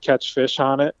see them catch fish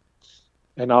on it,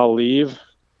 and I'll leave.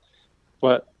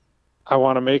 But I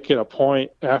want to make it a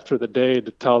point after the day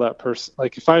to tell that person,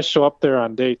 like, if I show up there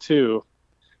on day 2,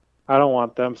 I don't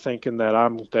want them thinking that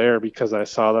I'm there because I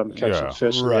saw them catching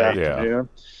fish in the afternoon.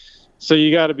 Yeah. So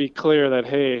you got to be clear that,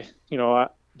 hey,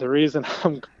 the reason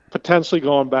I'm potentially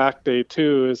going back day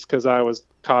 2 is because I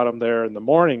caught them there in the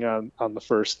morning on the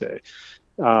first day.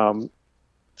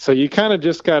 So you kind of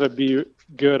just got to be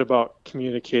good about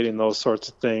communicating those sorts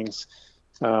of things.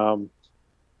 And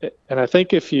I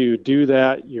think if you do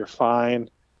that, you're fine.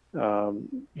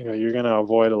 You're going to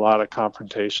avoid a lot of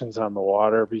confrontations on the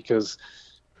water, because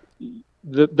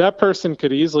that person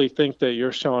could easily think that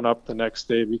you're showing up the next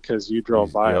day because you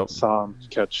drove by and saw them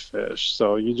catch fish.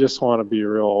 So you just want to be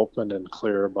real open and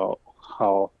clear about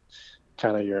how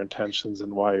kind of your intentions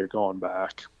and why you're going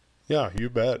back. Yeah,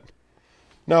 you bet.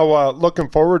 Now, looking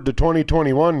forward to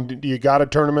 2021, do you got a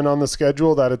tournament on the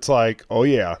schedule that it's like, oh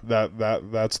yeah,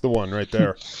 that's the one right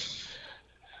there?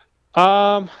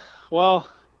 Well,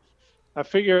 I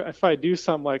figure if I do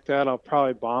something like that, I'll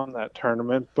probably bomb that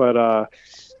tournament. But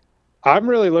I'm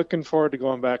really looking forward to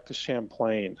going back to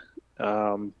Champlain.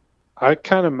 I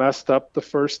kind of messed up the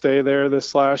first day there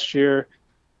this last year,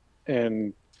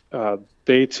 and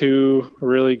day 2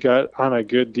 really got on a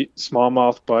good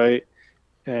smallmouth bite,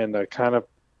 and I kind of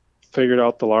figured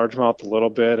out the largemouth a little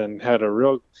bit and had a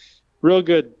real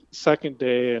good second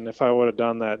day. And if I would have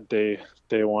done that day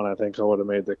 1, I think I would have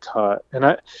made the cut. And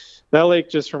that lake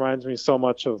just reminds me so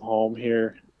much of home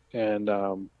here, and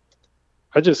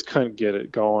I just couldn't get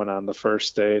it going on the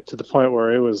first day, to the point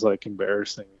where it was like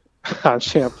embarrassing. On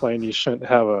Champlain, you shouldn't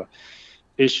have a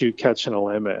issue catching a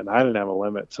limit, and I didn't have a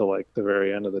limit till like the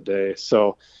very end of the day.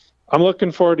 So I'm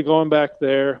looking forward to going back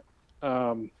there.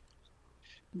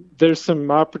 There's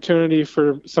some opportunity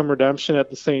for some redemption at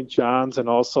the St. John's and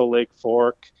also Lake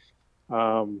Fork.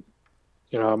 I'm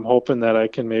hoping that I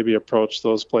can maybe approach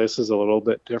those places a little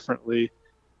bit differently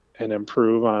and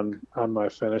improve on my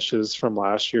finishes from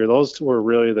last year. Those were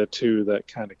really the 2 that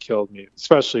kind of killed me,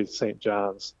 especially St.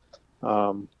 John's.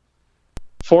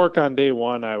 Fork on day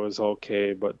 1, I was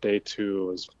okay, but day 2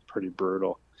 was pretty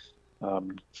brutal.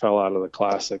 Fell out of the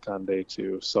classic on day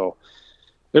 2. So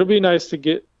it'll be nice to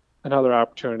get another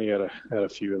opportunity at a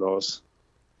few of those.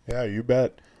 Yeah, you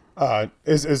bet.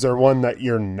 Is there one that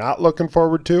you're not looking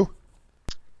forward to?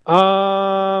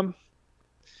 Yeah,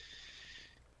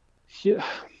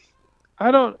 I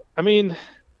don't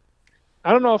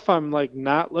know if I'm like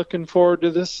not looking forward to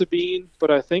this Sabine,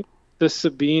 but I think this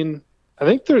Sabine, I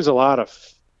think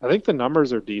the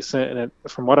numbers are decent, and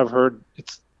from what I've heard,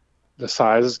 the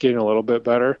size is getting a little bit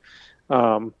better.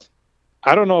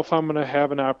 I don't know if I'm going to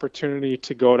have an opportunity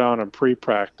to go down and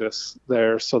pre-practice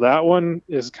there. So that one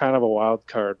is kind of a wild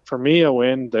card. For me, a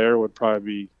win there would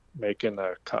probably be making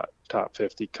a cut, top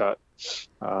 50 cut.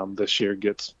 This year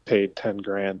gets paid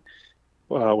 $10,000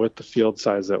 with the field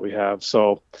size that we have.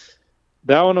 So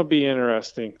that one will be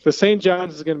interesting. The St.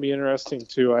 John's is going to be interesting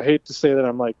too. I hate to say that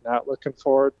I'm like not looking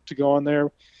forward to going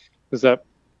there, because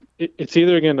it's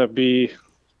either going to be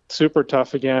super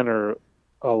tough again, or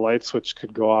a light switch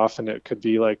could go off, and it could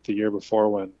be like the year before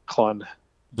when Clun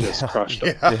just crushed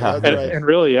them. And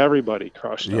really everybody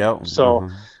crushed them. So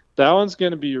that one's going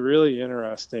to be really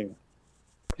interesting.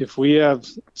 If we have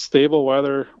stable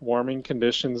weather, warming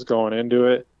conditions going into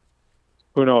it,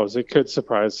 who knows? It could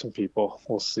surprise some people.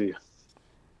 We'll see.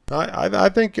 I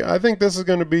think this is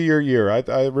going to be your year.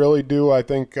 I really do. I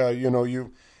think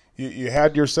you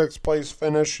had your 6th place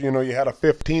finish. You had a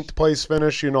 15th place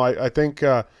finish. I think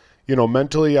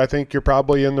mentally, I think you're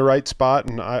probably in the right spot,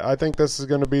 and I think this is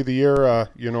going to be the year. I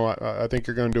think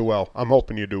you're going to do well. I'm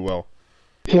hoping you do well.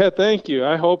 Yeah, thank you.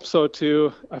 I hope so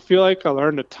too. I feel like I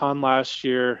learned a ton last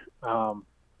year.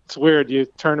 It's weird.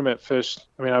 I've tournament fished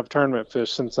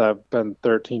since I've been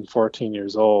 13, 14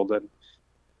 years old, and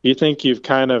you think you've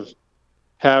kind of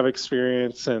have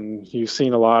experience and you've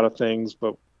seen a lot of things,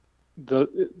 but the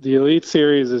Elite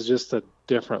Series is just a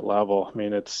different level. I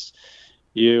mean,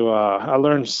 I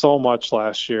learned so much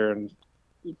last year and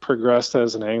progressed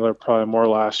as an angler probably more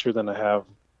last year than I have,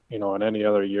 in any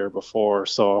other year before.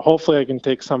 So hopefully I can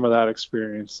take some of that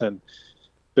experience and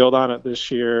build on it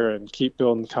this year and keep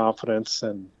building confidence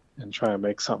and try and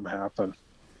make something happen.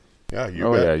 Yeah,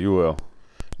 you will.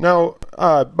 Now,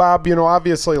 Bob,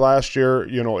 obviously last year,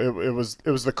 it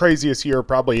was the craziest year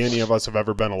probably any of us have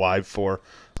ever been alive for.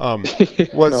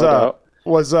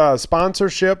 Was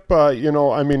sponsorship,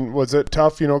 was it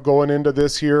tough, going into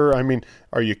this year? I mean,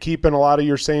 are you keeping a lot of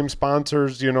your same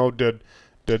sponsors? Did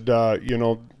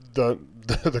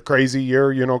the crazy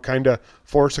year, kind of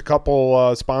force a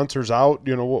couple sponsors out?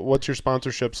 What's your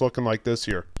sponsorships looking like this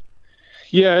year?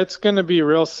 Yeah, it's going to be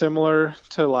real similar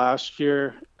to last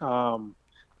year.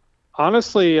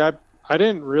 Honestly, I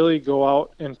didn't really go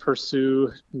out and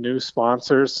pursue new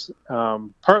sponsors,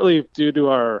 partly due to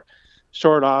our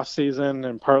short off season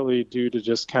and partly due to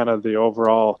just kind of the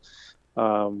overall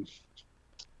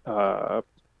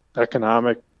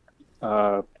economic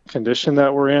condition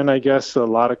that we're in. I guess a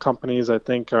lot of companies, I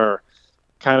think, are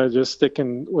kind of just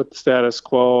sticking with the status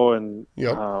quo, and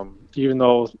even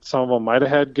though some of them might have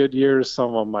had good years,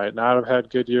 some of them might not have had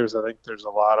good years, I think there's a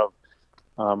lot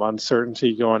of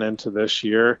uncertainty going into this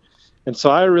year. And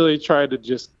so I really tried to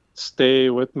just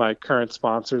stay with my current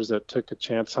sponsors that took a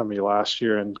chance on me last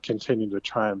year and continue to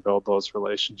try and build those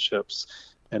relationships,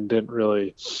 and didn't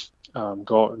really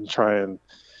go out and try and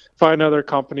find other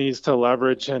companies to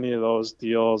leverage any of those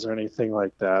deals or anything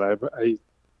like that. I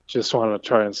just want to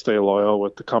try and stay loyal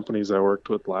with the companies I worked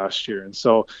with last year. And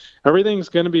so everything's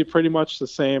going to be pretty much the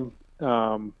same.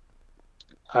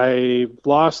 I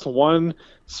lost one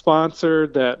sponsor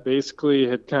that basically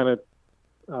had kind of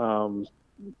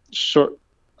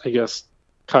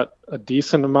cut a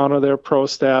decent amount of their pro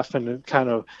staff, and it kind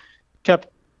of kept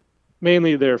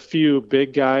mainly their few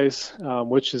big guys,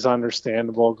 which is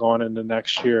understandable going into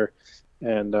next year.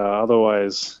 And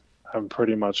otherwise, I'm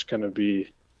pretty much going to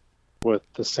be with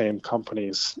the same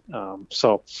companies.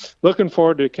 So looking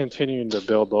forward to continuing to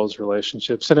build those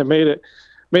relationships. And it made it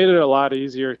a lot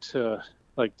easier to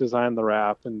like design the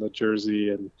wrap and the jersey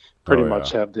and pretty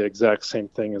much have the exact same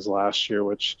thing as last year,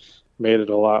 which made it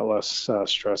a lot less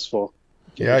stressful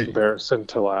in comparison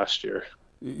to last year.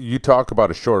 You talk about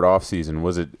a short off season.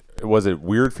 Was it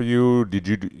weird for you? Did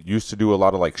you used to do a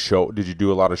lot of did you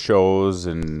do a lot of shows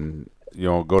and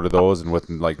go to those, and with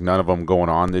like none of them going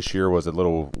on this year, was it a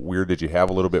little weird? Did you have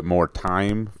a little bit more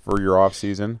time for your off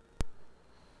season?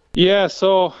 Yeah,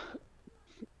 so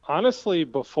honestly,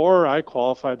 before I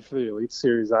qualified for the Elite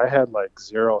Series, I had like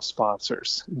 0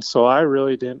 sponsors, and so I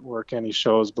really didn't work any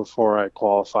shows before I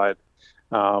qualified,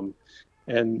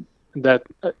 and that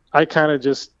I kind of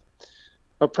just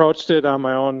approached it on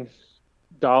my own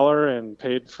dollar and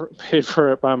paid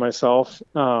for it by myself.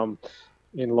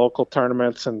 In local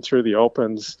tournaments and through the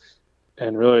opens,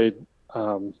 and really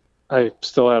I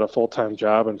still had a full-time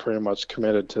job and pretty much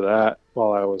committed to that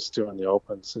while I was doing the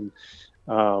opens. And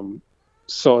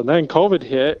so then COVID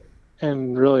hit,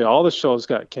 and really all the shows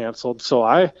got canceled. So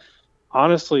I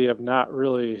honestly have not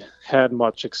really had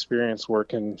much experience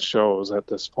working shows at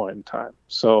this point in time.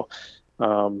 So I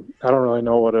don't really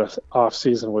know what an off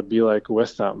season would be like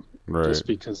with them, just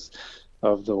because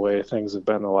of the way things have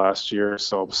been the last year or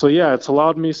so. So yeah, it's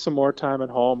allowed me some more time at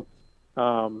home.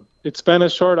 It's been a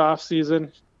short off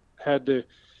season. Had to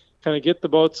kind of get the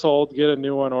boat sold, get a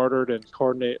new one ordered, and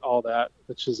coordinate all that,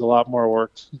 which is a lot more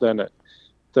work than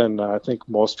I think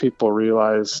most people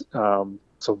realize.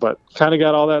 But kind of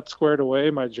got all that squared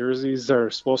away. My jerseys are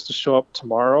supposed to show up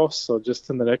tomorrow, so just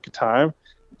in the nick of time,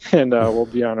 and we'll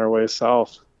be on our way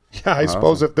south. Yeah, I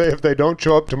suppose if they don't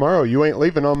show up tomorrow, you ain't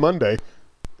leaving on Monday.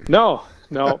 No,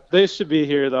 they should be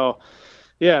here though.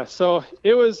 Yeah, so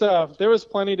it was there was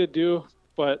plenty to do,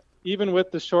 but even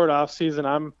with the short off season,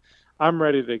 I'm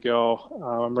ready to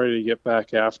go. I'm ready to get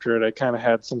back after it. I kind of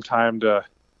had some time to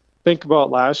think about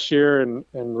last year and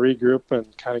regroup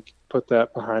and kind of put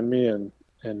that behind me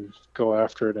and go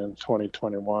after it in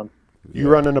 2021. You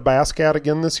running a Basscat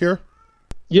again this year?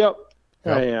 Yep.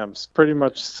 I am. It's pretty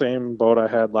much the same boat I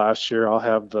had last year. I'll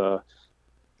have the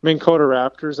Minn Kota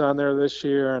Raptors on there this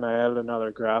year, and I added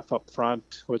another graph up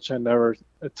front, which I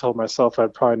told myself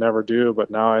I'd probably never do,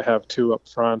 but now I have 2 up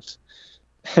front.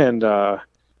 And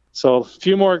so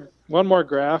one more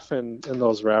graph and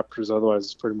those Raptors, otherwise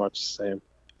it's pretty much the same.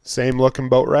 Same looking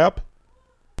boat wrap?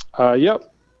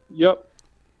 Yep. Okay.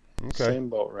 Same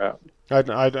boat wrap.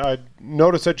 I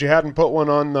noticed that you hadn't put one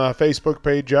on the Facebook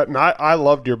page yet, and I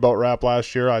loved your boat wrap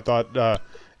last year. I thought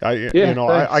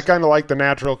I kind of like the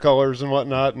natural colors and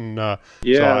whatnot, and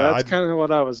that's kind of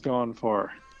what I was going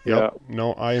for. Yep. Yeah.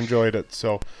 No, I enjoyed it.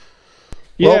 So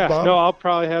I'll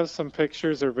probably have some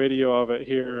pictures or video of it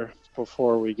here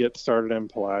before we get started in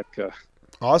Palatka.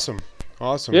 Awesome.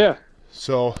 Yeah.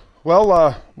 So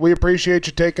we appreciate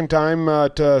you taking time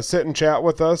to sit and chat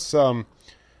with us. And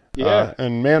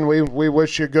man, we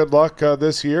wish you good luck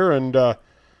this year, and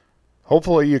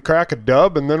hopefully you crack a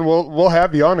dub, and then we'll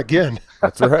have you on again.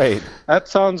 That's right. That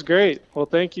sounds great. Well,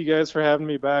 thank you guys for having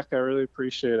me back. I really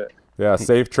appreciate it. Yeah,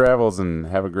 safe travels and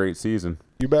have a great season.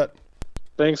 You bet.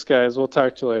 Thanks, guys. We'll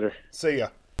talk to you later. See ya.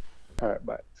 All right,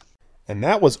 bye. And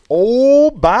that was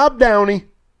old Bob Downey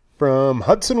from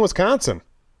Hudson, Wisconsin.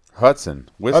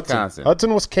 Wisconsin.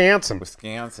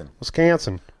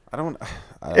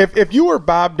 If you were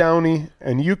Bob Downey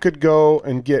and you could go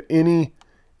and get any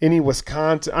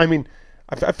Wisconsin, I mean,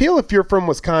 I feel if you're from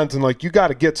Wisconsin, like you got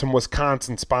to get some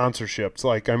Wisconsin sponsorships.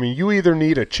 Like, I mean, you either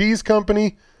need a cheese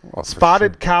company,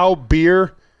 Spotted Cow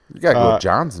beer. You got to go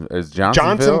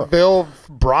Johnsonville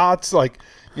Brats. Like,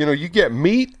 You get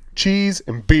meat, cheese,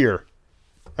 and beer.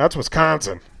 That's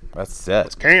Wisconsin. That's set.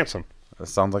 Wisconsin. That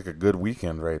sounds like a good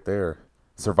weekend right there.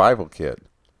 Survival kit.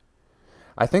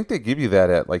 I think they give you that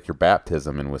at like your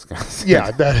baptism in Wisconsin.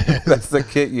 Yeah, that's the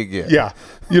kit you get. Yeah,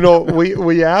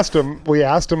 we asked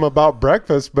him about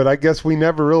breakfast, but I guess we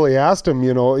never really asked him.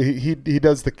 He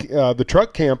does the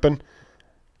truck camping.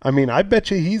 I mean, I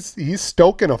bet you he's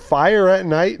stoking a fire at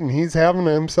night and he's having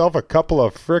himself a couple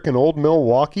of frickin' old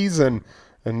Milwaukees and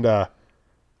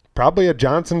probably a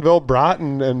Johnsonville brat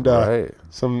and right.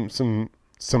 some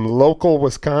local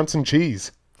Wisconsin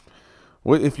cheese.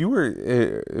 Well, if you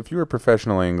were a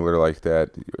professional angler like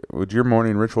that, would your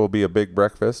morning ritual be a big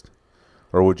breakfast,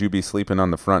 or would you be sleeping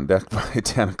on the front deck by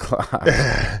 10 o'clock?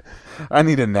 I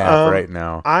need a nap right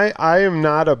now. I am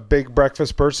not a big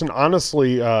breakfast person,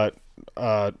 honestly. I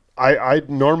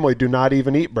normally do not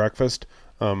even eat breakfast.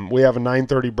 We have a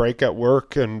 9:30 break at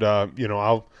work, and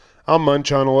I'll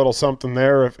munch on a little something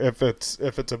there if it's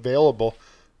available.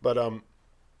 But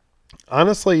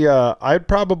honestly, I'd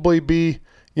probably be.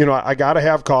 I got to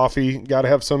have coffee, got to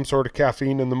have some sort of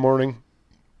caffeine in the morning.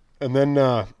 And then,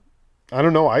 I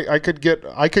don't know, I could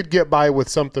get by with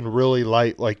something really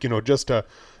light, like, just a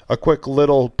quick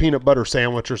little peanut butter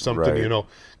sandwich or something, right.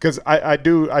 Cause I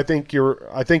think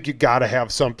you got to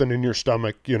have something in your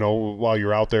stomach, while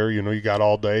you're out there, you got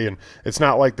all day. And it's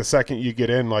not like the second you get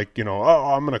in, like, I'm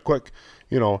going to quick,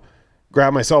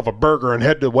 grab myself a burger and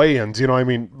head to weigh-ins.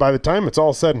 By the time it's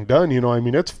all said and done,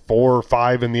 it's 4 or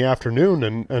 5 in the afternoon,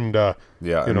 and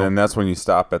then that's when you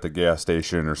stop at the gas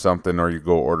station or something, or you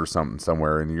go order something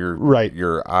somewhere, and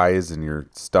your eyes and your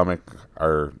stomach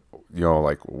are,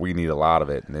 like, we need a lot of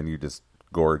it, and then you just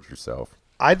gorge yourself.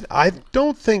 I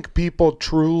don't think people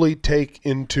truly take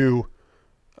into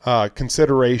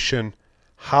consideration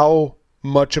how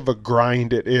much of a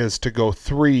grind it is to go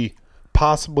 3,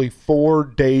 possibly 4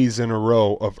 days in a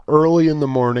row of early in the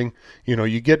morning.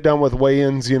 You get done with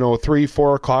weigh-ins, 3,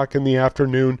 4 o'clock in the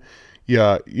afternoon.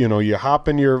 You hop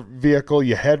in your vehicle,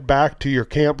 you head back to your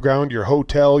campground, your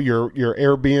hotel, your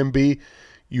Airbnb.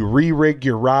 You re-rig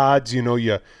your rods, you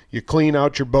clean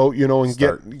out your boat, and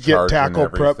get tackle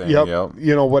prep. Yep.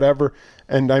 Whatever.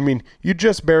 And you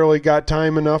just barely got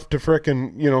time enough to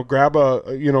frickin', grab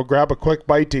a quick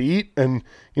bite to eat, and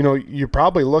you're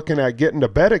probably looking at getting to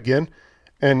bed again.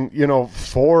 And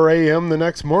 4 a.m. the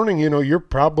next morning, you're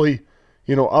probably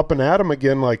up and at 'em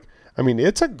again. Like,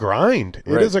 it's a grind.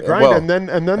 It is a grind. Well, and then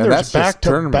there's back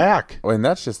to back. Well, and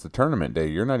that's just the tournament day.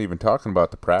 You're not even talking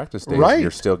about the practice days. Right. You're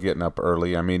still getting up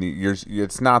early.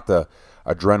 It's not the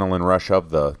adrenaline rush of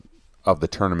the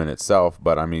tournament itself,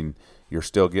 but you're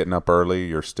still getting up early.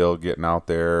 You're still getting out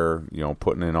there,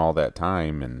 putting in all that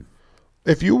time. And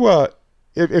if you were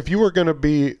going to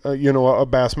be, a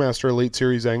Bassmaster Elite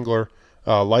Series angler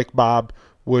like Bob,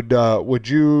 would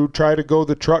you try to go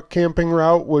the truck camping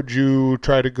route? Would you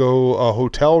try to go a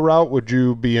hotel route? Would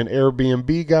you be an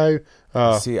Airbnb guy?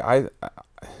 See, I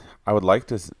would like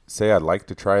to say I'd like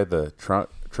to try the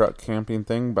truck camping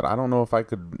thing, but I don't know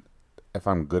if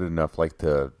I'm good enough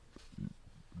to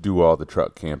do all the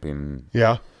truck camping.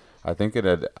 Yeah. I think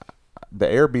the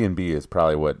Airbnb is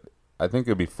probably what I think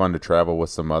it'd be fun to travel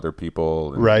with some other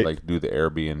people and right. Do the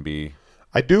Airbnb.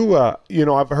 I do,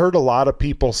 I've heard a lot of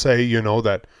people say,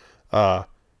 that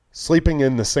sleeping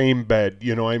in the same bed,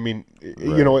 right.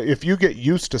 If you get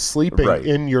used to sleeping right.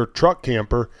 in your truck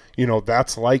camper,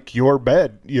 that's like your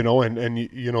bed, and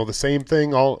the same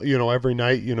thing every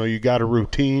night, you got a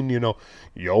routine,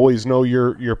 you always know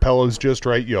your pillow's just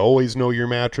right. You always know your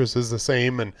mattress is the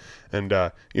same. And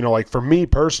like for me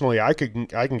personally, I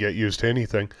can get used to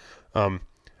anything.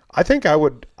 I think I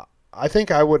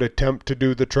would attempt to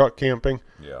do the truck camping.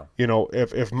 Yeah.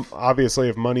 If obviously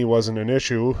if money wasn't an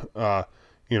issue,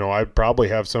 I'd probably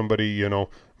have somebody,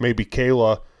 maybe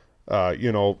Kayla,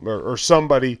 or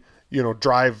somebody,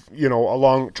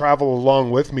 travel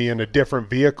along with me in a different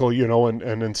vehicle,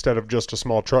 and instead of just a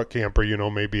small truck camper,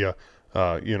 maybe a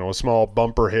small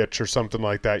bumper hitch or something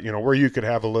like that, where you could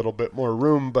have a little bit more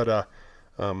room. But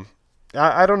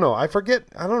I don't know. I forget.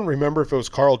 I don't remember if it was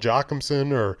Carl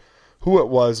Jochimson or who it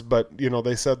was, but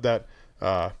they said that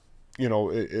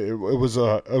it was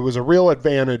a real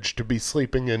advantage to be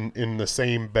sleeping in the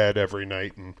same bed every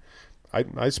night, and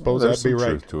I suppose that'd be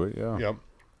right. Truth to it, yeah. Yep.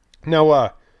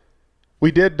 Now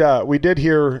we did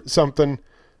hear something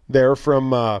there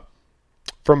from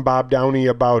Bob Downey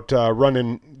about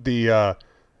running the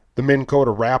Minn Kota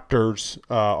Raptors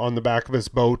on the back of his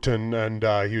boat, and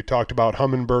he talked about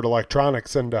Humminbird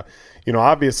Electronics, and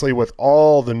obviously with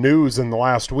all the news in the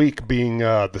last week being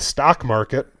the stock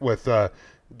market with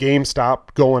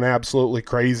GameStop going absolutely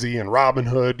crazy and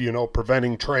Robinhood,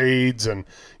 preventing trades and,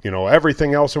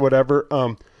 everything else or whatever.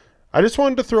 I just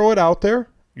wanted to throw it out there.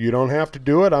 You don't have to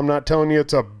do it. I'm not telling you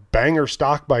it's a banger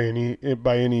stock by any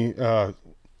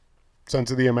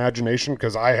sense of the imagination,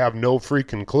 because I have no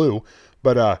freaking clue.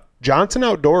 But Johnson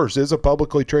Outdoors is a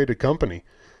publicly traded company.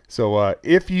 So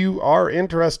if you are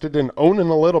interested in owning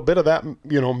a little bit of that,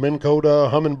 Minn Kota,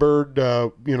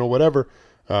 Humminbird, whatever,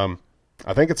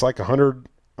 I think it's like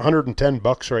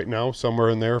 $110 right now, somewhere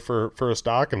in there for a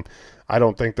stock. And I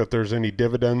don't think that there's any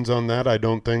dividends on that. I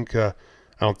don't think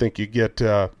you get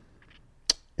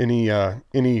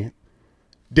any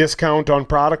discount on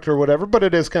product or whatever, but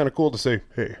it is kind of cool to say,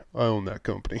 hey, I own that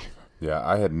company. Yeah,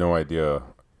 I had no idea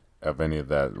of any of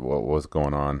that, what was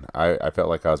going on. I felt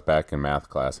like I was back in math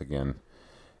class again,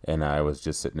 and I was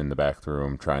just sitting in the back of the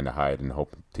room trying to hide and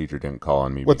hope the teacher didn't call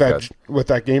on me. With that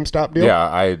GameStop deal? Yeah,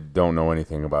 I don't know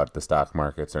anything about the stock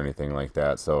markets or anything like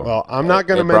that. So well, I'm not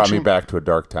going to mention. It brought me back to a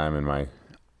dark time in my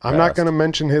I'm not going to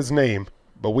mention his name,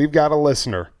 but we've got a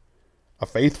listener, a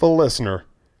faithful listener,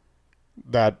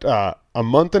 that a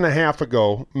month and a half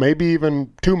ago, maybe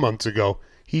even 2 months ago,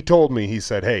 he told me, he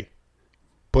said, hey,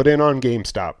 put in on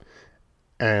GameStop.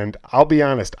 And I'll be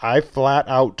honest, I flat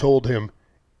out told him,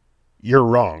 you're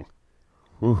wrong.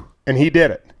 Ooh. And he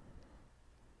did it.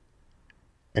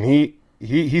 And he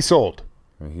sold.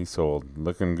 He sold.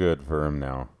 Looking good for him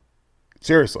now.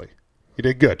 Seriously. He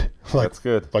did good. That's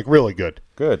good. Like really good.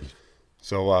 Good.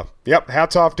 So, yep,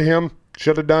 hats off to him.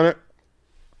 Should have done it.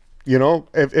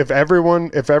 If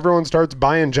everyone starts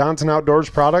buying Johnson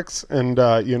Outdoors products and,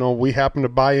 we happen to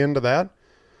buy into that,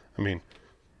 I mean,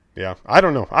 yeah, I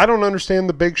don't know. I don't understand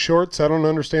the big shorts. I don't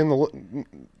understand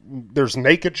there's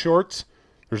naked shorts.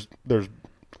 There's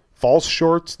false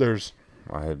shorts.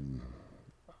 I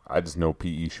just know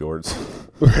PE shorts.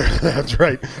 That's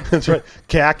right.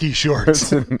 Khaki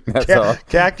shorts.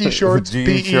 Khaki shorts,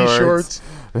 PE shorts,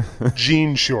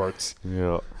 jean shorts.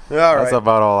 Yeah. That's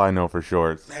about all I know for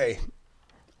shorts. Hey,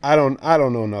 I don't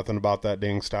know nothing about that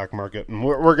dang stock market, and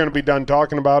we're going to be done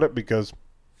talking about it because,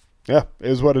 yeah, it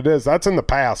is what it is. That's in the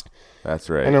past. That's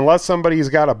right. And unless somebody's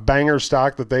got a banger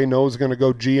stock that they know is going to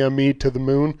go GME to the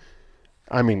moon,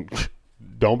 I mean,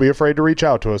 don't be afraid to reach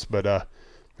out to us. But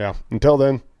yeah, until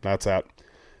then, that's that.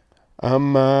 I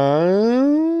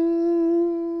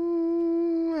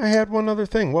had one other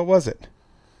thing. What was it?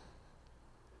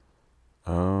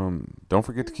 Don't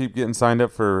forget to keep getting signed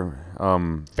up for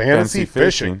fantasy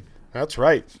fishing. That's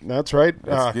right. It's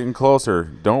getting closer.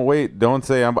 Don't wait. Don't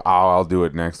say I'll do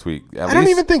it next week. I don't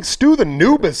even think Stu the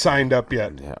Noob has signed up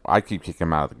yet. Yeah, I keep kicking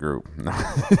him out of the group.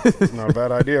 Not a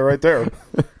bad idea right there.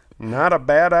 Not a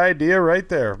bad idea right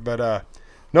there. But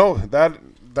no,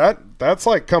 that's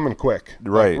like coming quick,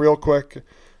 right? Like real quick.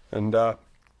 And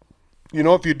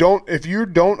if you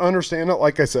don't understand it,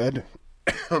 like I said,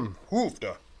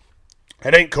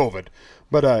 it ain't COVID.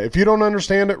 But if you don't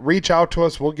understand it, reach out to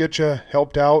us. We'll get you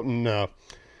helped out. And,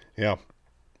 yeah,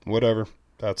 whatever.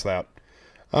 That's that.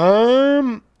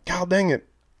 God dang it.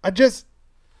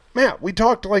 Matt, we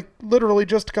talked like literally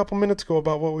just a couple minutes ago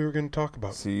about what we were going to talk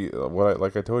about. See,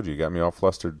 like I told you got me all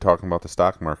flustered talking about the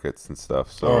stock markets and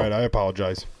stuff. So. All right, I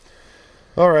apologize.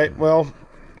 All right, well.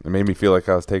 It made me feel like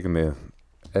I was taking the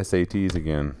SATs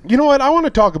again. You know what? I want to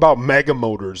talk about Mega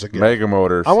Motors again. Mega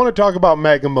Motors. I want to talk about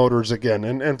Mega Motors again.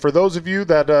 And for those of you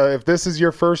that, if this is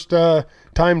your first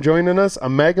time joining us, a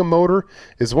Mega Motor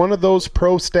is one of those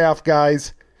pro staff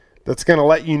guys that's going to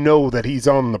let you know that he's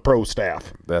on the pro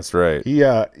staff. That's right. He,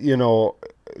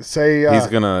 say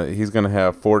he's gonna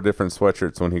have 4 different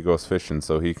sweatshirts when he goes fishing,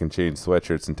 so he can change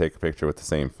sweatshirts and take a picture with the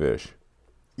same fish.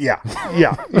 Yeah,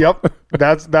 yep.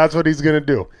 That's what he's gonna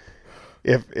do.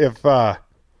 If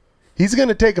he's going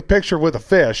to take a picture with a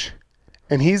fish,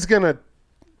 and he's going to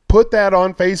put that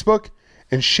on Facebook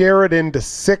and share it into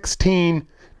 16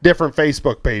 different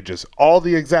Facebook pages, all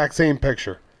the exact same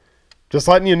picture. Just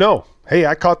letting you know, hey,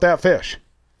 I caught that fish.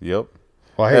 Yep.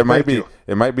 Well, hey, it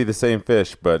might be the same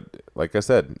fish, but like I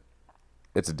said,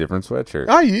 it's a different sweatshirt.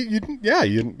 Oh, you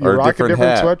rock a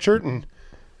different sweatshirt, and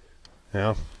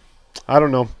yeah, I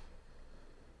don't know.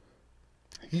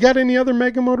 You got any other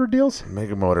Mega Motor deals?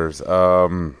 Mega Motors.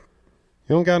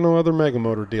 You don't got no other Mega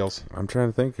Motor deals. I'm trying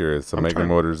to think here. It's some Mega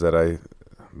Motors that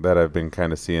I've been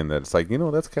kind of seeing that it's like,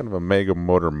 that's kind of a Mega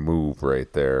Motor move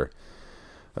right there.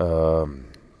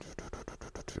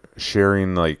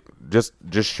 Sharing like just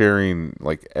sharing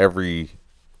like every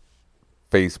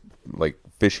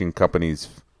fishing company's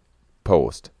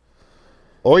post.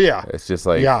 Oh yeah. It's just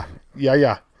like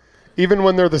yeah. Even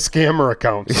when they're the scammer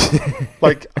accounts.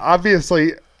 Like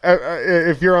obviously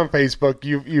if you're on Facebook,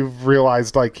 you've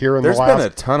realized like here in there's the last, been a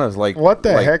ton of like what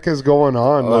the heck is going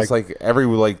on? It's like every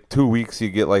 2 weeks you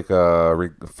get like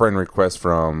a friend request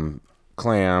from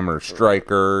Clam or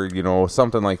Striker,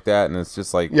 something like that, and it's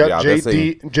just like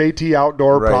JT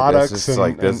Outdoor Products. It's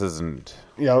just this isn't.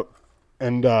 Yep,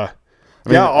 and all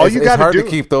you got to do. It's hard to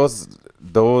keep those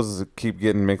keep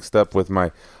getting mixed up with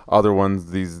my other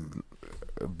ones. These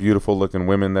beautiful looking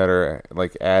women that are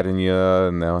like adding you,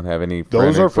 and they don't have any.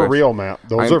 Those are for real, Matt.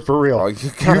 Those are for real.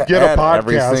 You get a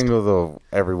podcast.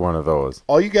 Every one of those.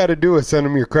 All you got to do is send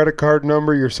them your credit card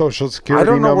number, your social security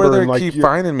number. I don't know where they keep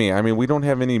finding me. I mean, we don't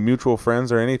have any mutual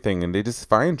friends or anything, and they just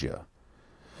find you.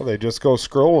 Well, they just go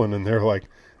scrolling, and they're like,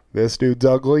 "This dude's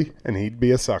ugly, and he'd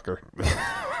be a sucker."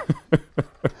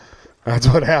 That's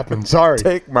what happened. Sorry.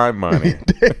 Take my money.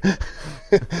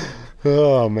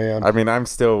 Oh man. I mean, I'm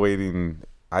still waiting.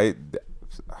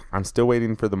 I'm still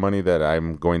waiting for the money that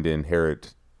I'm going to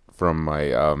inherit from my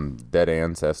dead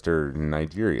ancestor in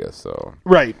Nigeria. So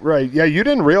right. Yeah, you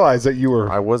didn't realize that you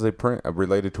were. I was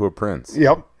related to a prince.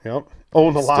 Yep.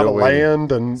 Owned a lot of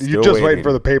land, and you just waiting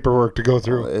for the paperwork to go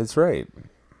through. That's right.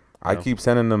 I keep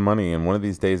sending them money, and one of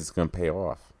these days it's going to pay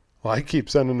off. Well, I keep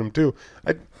sending them too.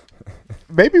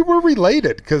 Maybe we're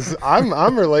related because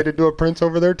I'm related to a prince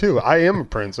over there too. I am a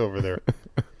prince over there.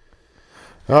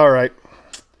 All right,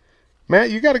 Matt,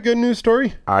 you got a good news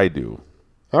story? I do.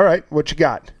 All right, what you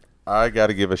got? I got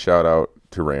to give a shout out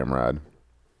to Ramrod,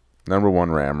 number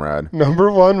one Ramrod.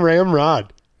 Number one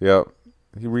Ramrod. Yep,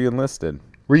 he re-enlisted.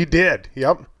 Redid.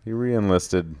 Yep, he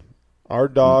re-enlisted. Our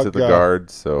dog into the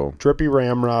guard. So trippy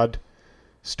Ramrod,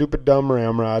 stupid dumb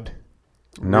Ramrod.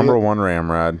 Number one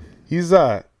Ramrod. He's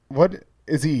what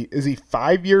is he? Is he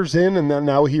 5 years in, and then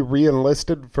now he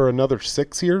re-enlisted for another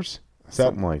 6 years?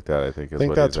 Something like that. I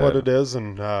think that's what it is,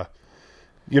 and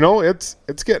it's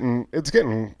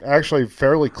getting actually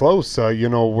fairly close.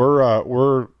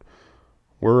 We're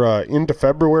into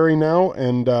February now,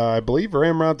 and I believe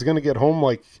Ramrod's going to get home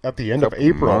like at the end of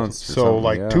April,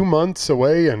 so 2 months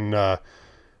away, and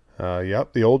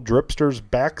the old Dripster's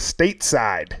back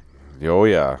stateside. Oh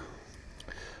yeah.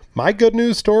 My good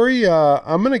news story,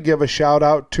 I'm going to give a shout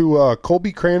out to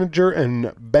Colby Kraninger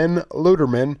and Ben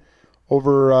Luderman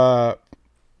over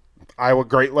Iowa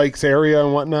Great Lakes area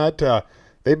and whatnot.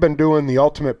 They've been doing the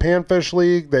Ultimate Panfish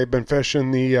League. They've been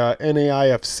fishing the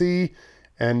NAIFC,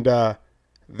 and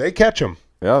they catch them.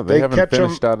 Yeah, they haven't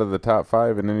finished out of the top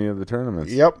 5 in any of the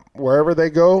tournaments. Yep, wherever they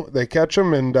go, they catch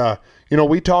them. And,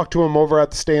 we talked to them over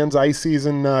at the Stands Ice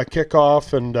Season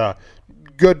kickoff, and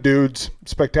good dudes,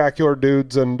 spectacular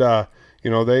dudes, and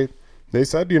they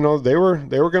said they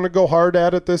were going to go hard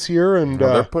at it this year, and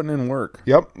they're putting in work.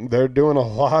 Yep, they're doing a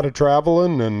lot of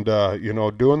traveling and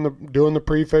doing the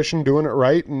pre-fishing, doing it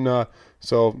right, and I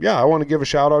want to give a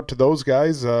shout out to those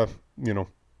guys. Hell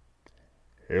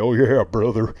yeah,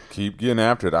 brother! Keep getting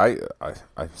after it.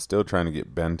 I'm still trying to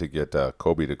get Ben to get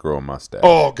Kobe to grow a mustache.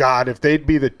 Oh God, if they'd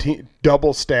be the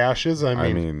double stashes,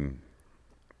 I mean.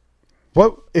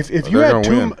 What if you had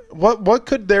two? Win. What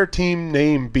could their team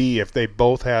name be if they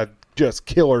both had just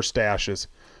killer stashes,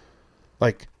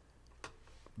 like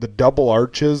the double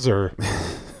arches or?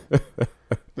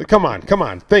 Come on,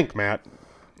 think, Matt.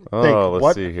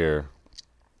 Let's see here.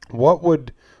 What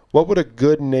would a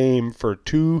good name for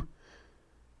two?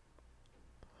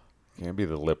 Can't be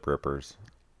the lip rippers.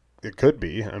 It could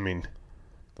be. I mean,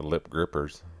 the lip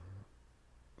grippers,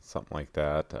 something like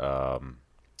that.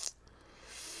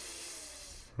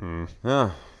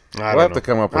 Yeah, we'll have to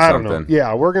come up with something.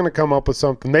 Yeah, we're going to come up with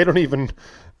something. They don't even.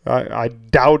 I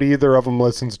doubt either of them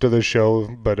listens to this show,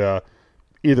 but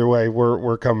either way,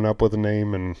 we're coming up with a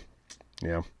name, and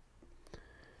yeah.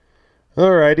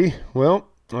 Alrighty, well,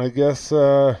 I guess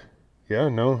we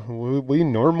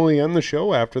normally end the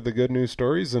show after the good news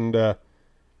stories, and so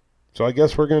I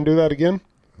guess we're going to do that again.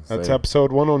 That's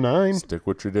episode 109. Stick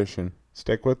with tradition.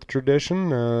 Stick with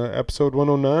tradition. Episode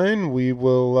 109. We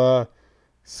will.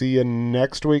 See you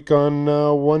next week on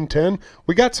 110.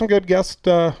 We got some good guests.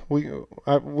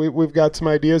 We've got some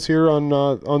ideas here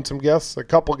on some guests. A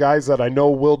couple guys that I know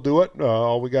will do it.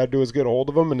 All we got to do is get a hold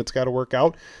of them, and it's got to work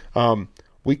out.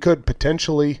 We could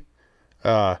potentially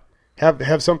have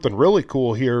something really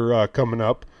cool here coming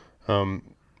up.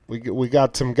 We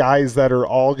got some guys that are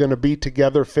all going to be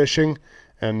together fishing,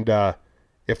 and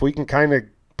if we can kind of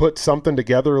put something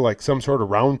together like some sort of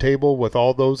round table with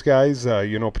all those guys,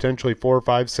 potentially 4,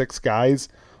 5, 6 guys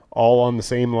all on the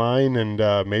same line,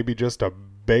 and maybe just a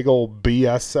big old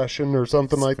BS session or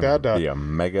something like that. Be a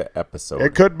mega episode.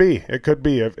 It could be.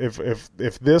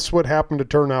 If this would happen to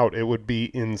turn out, it would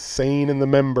be insane in the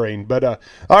membrane. But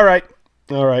all right,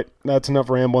 All right, that's enough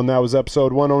rambling. That was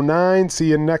episode 109.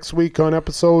 See you next week on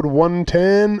episode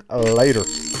 110. Later.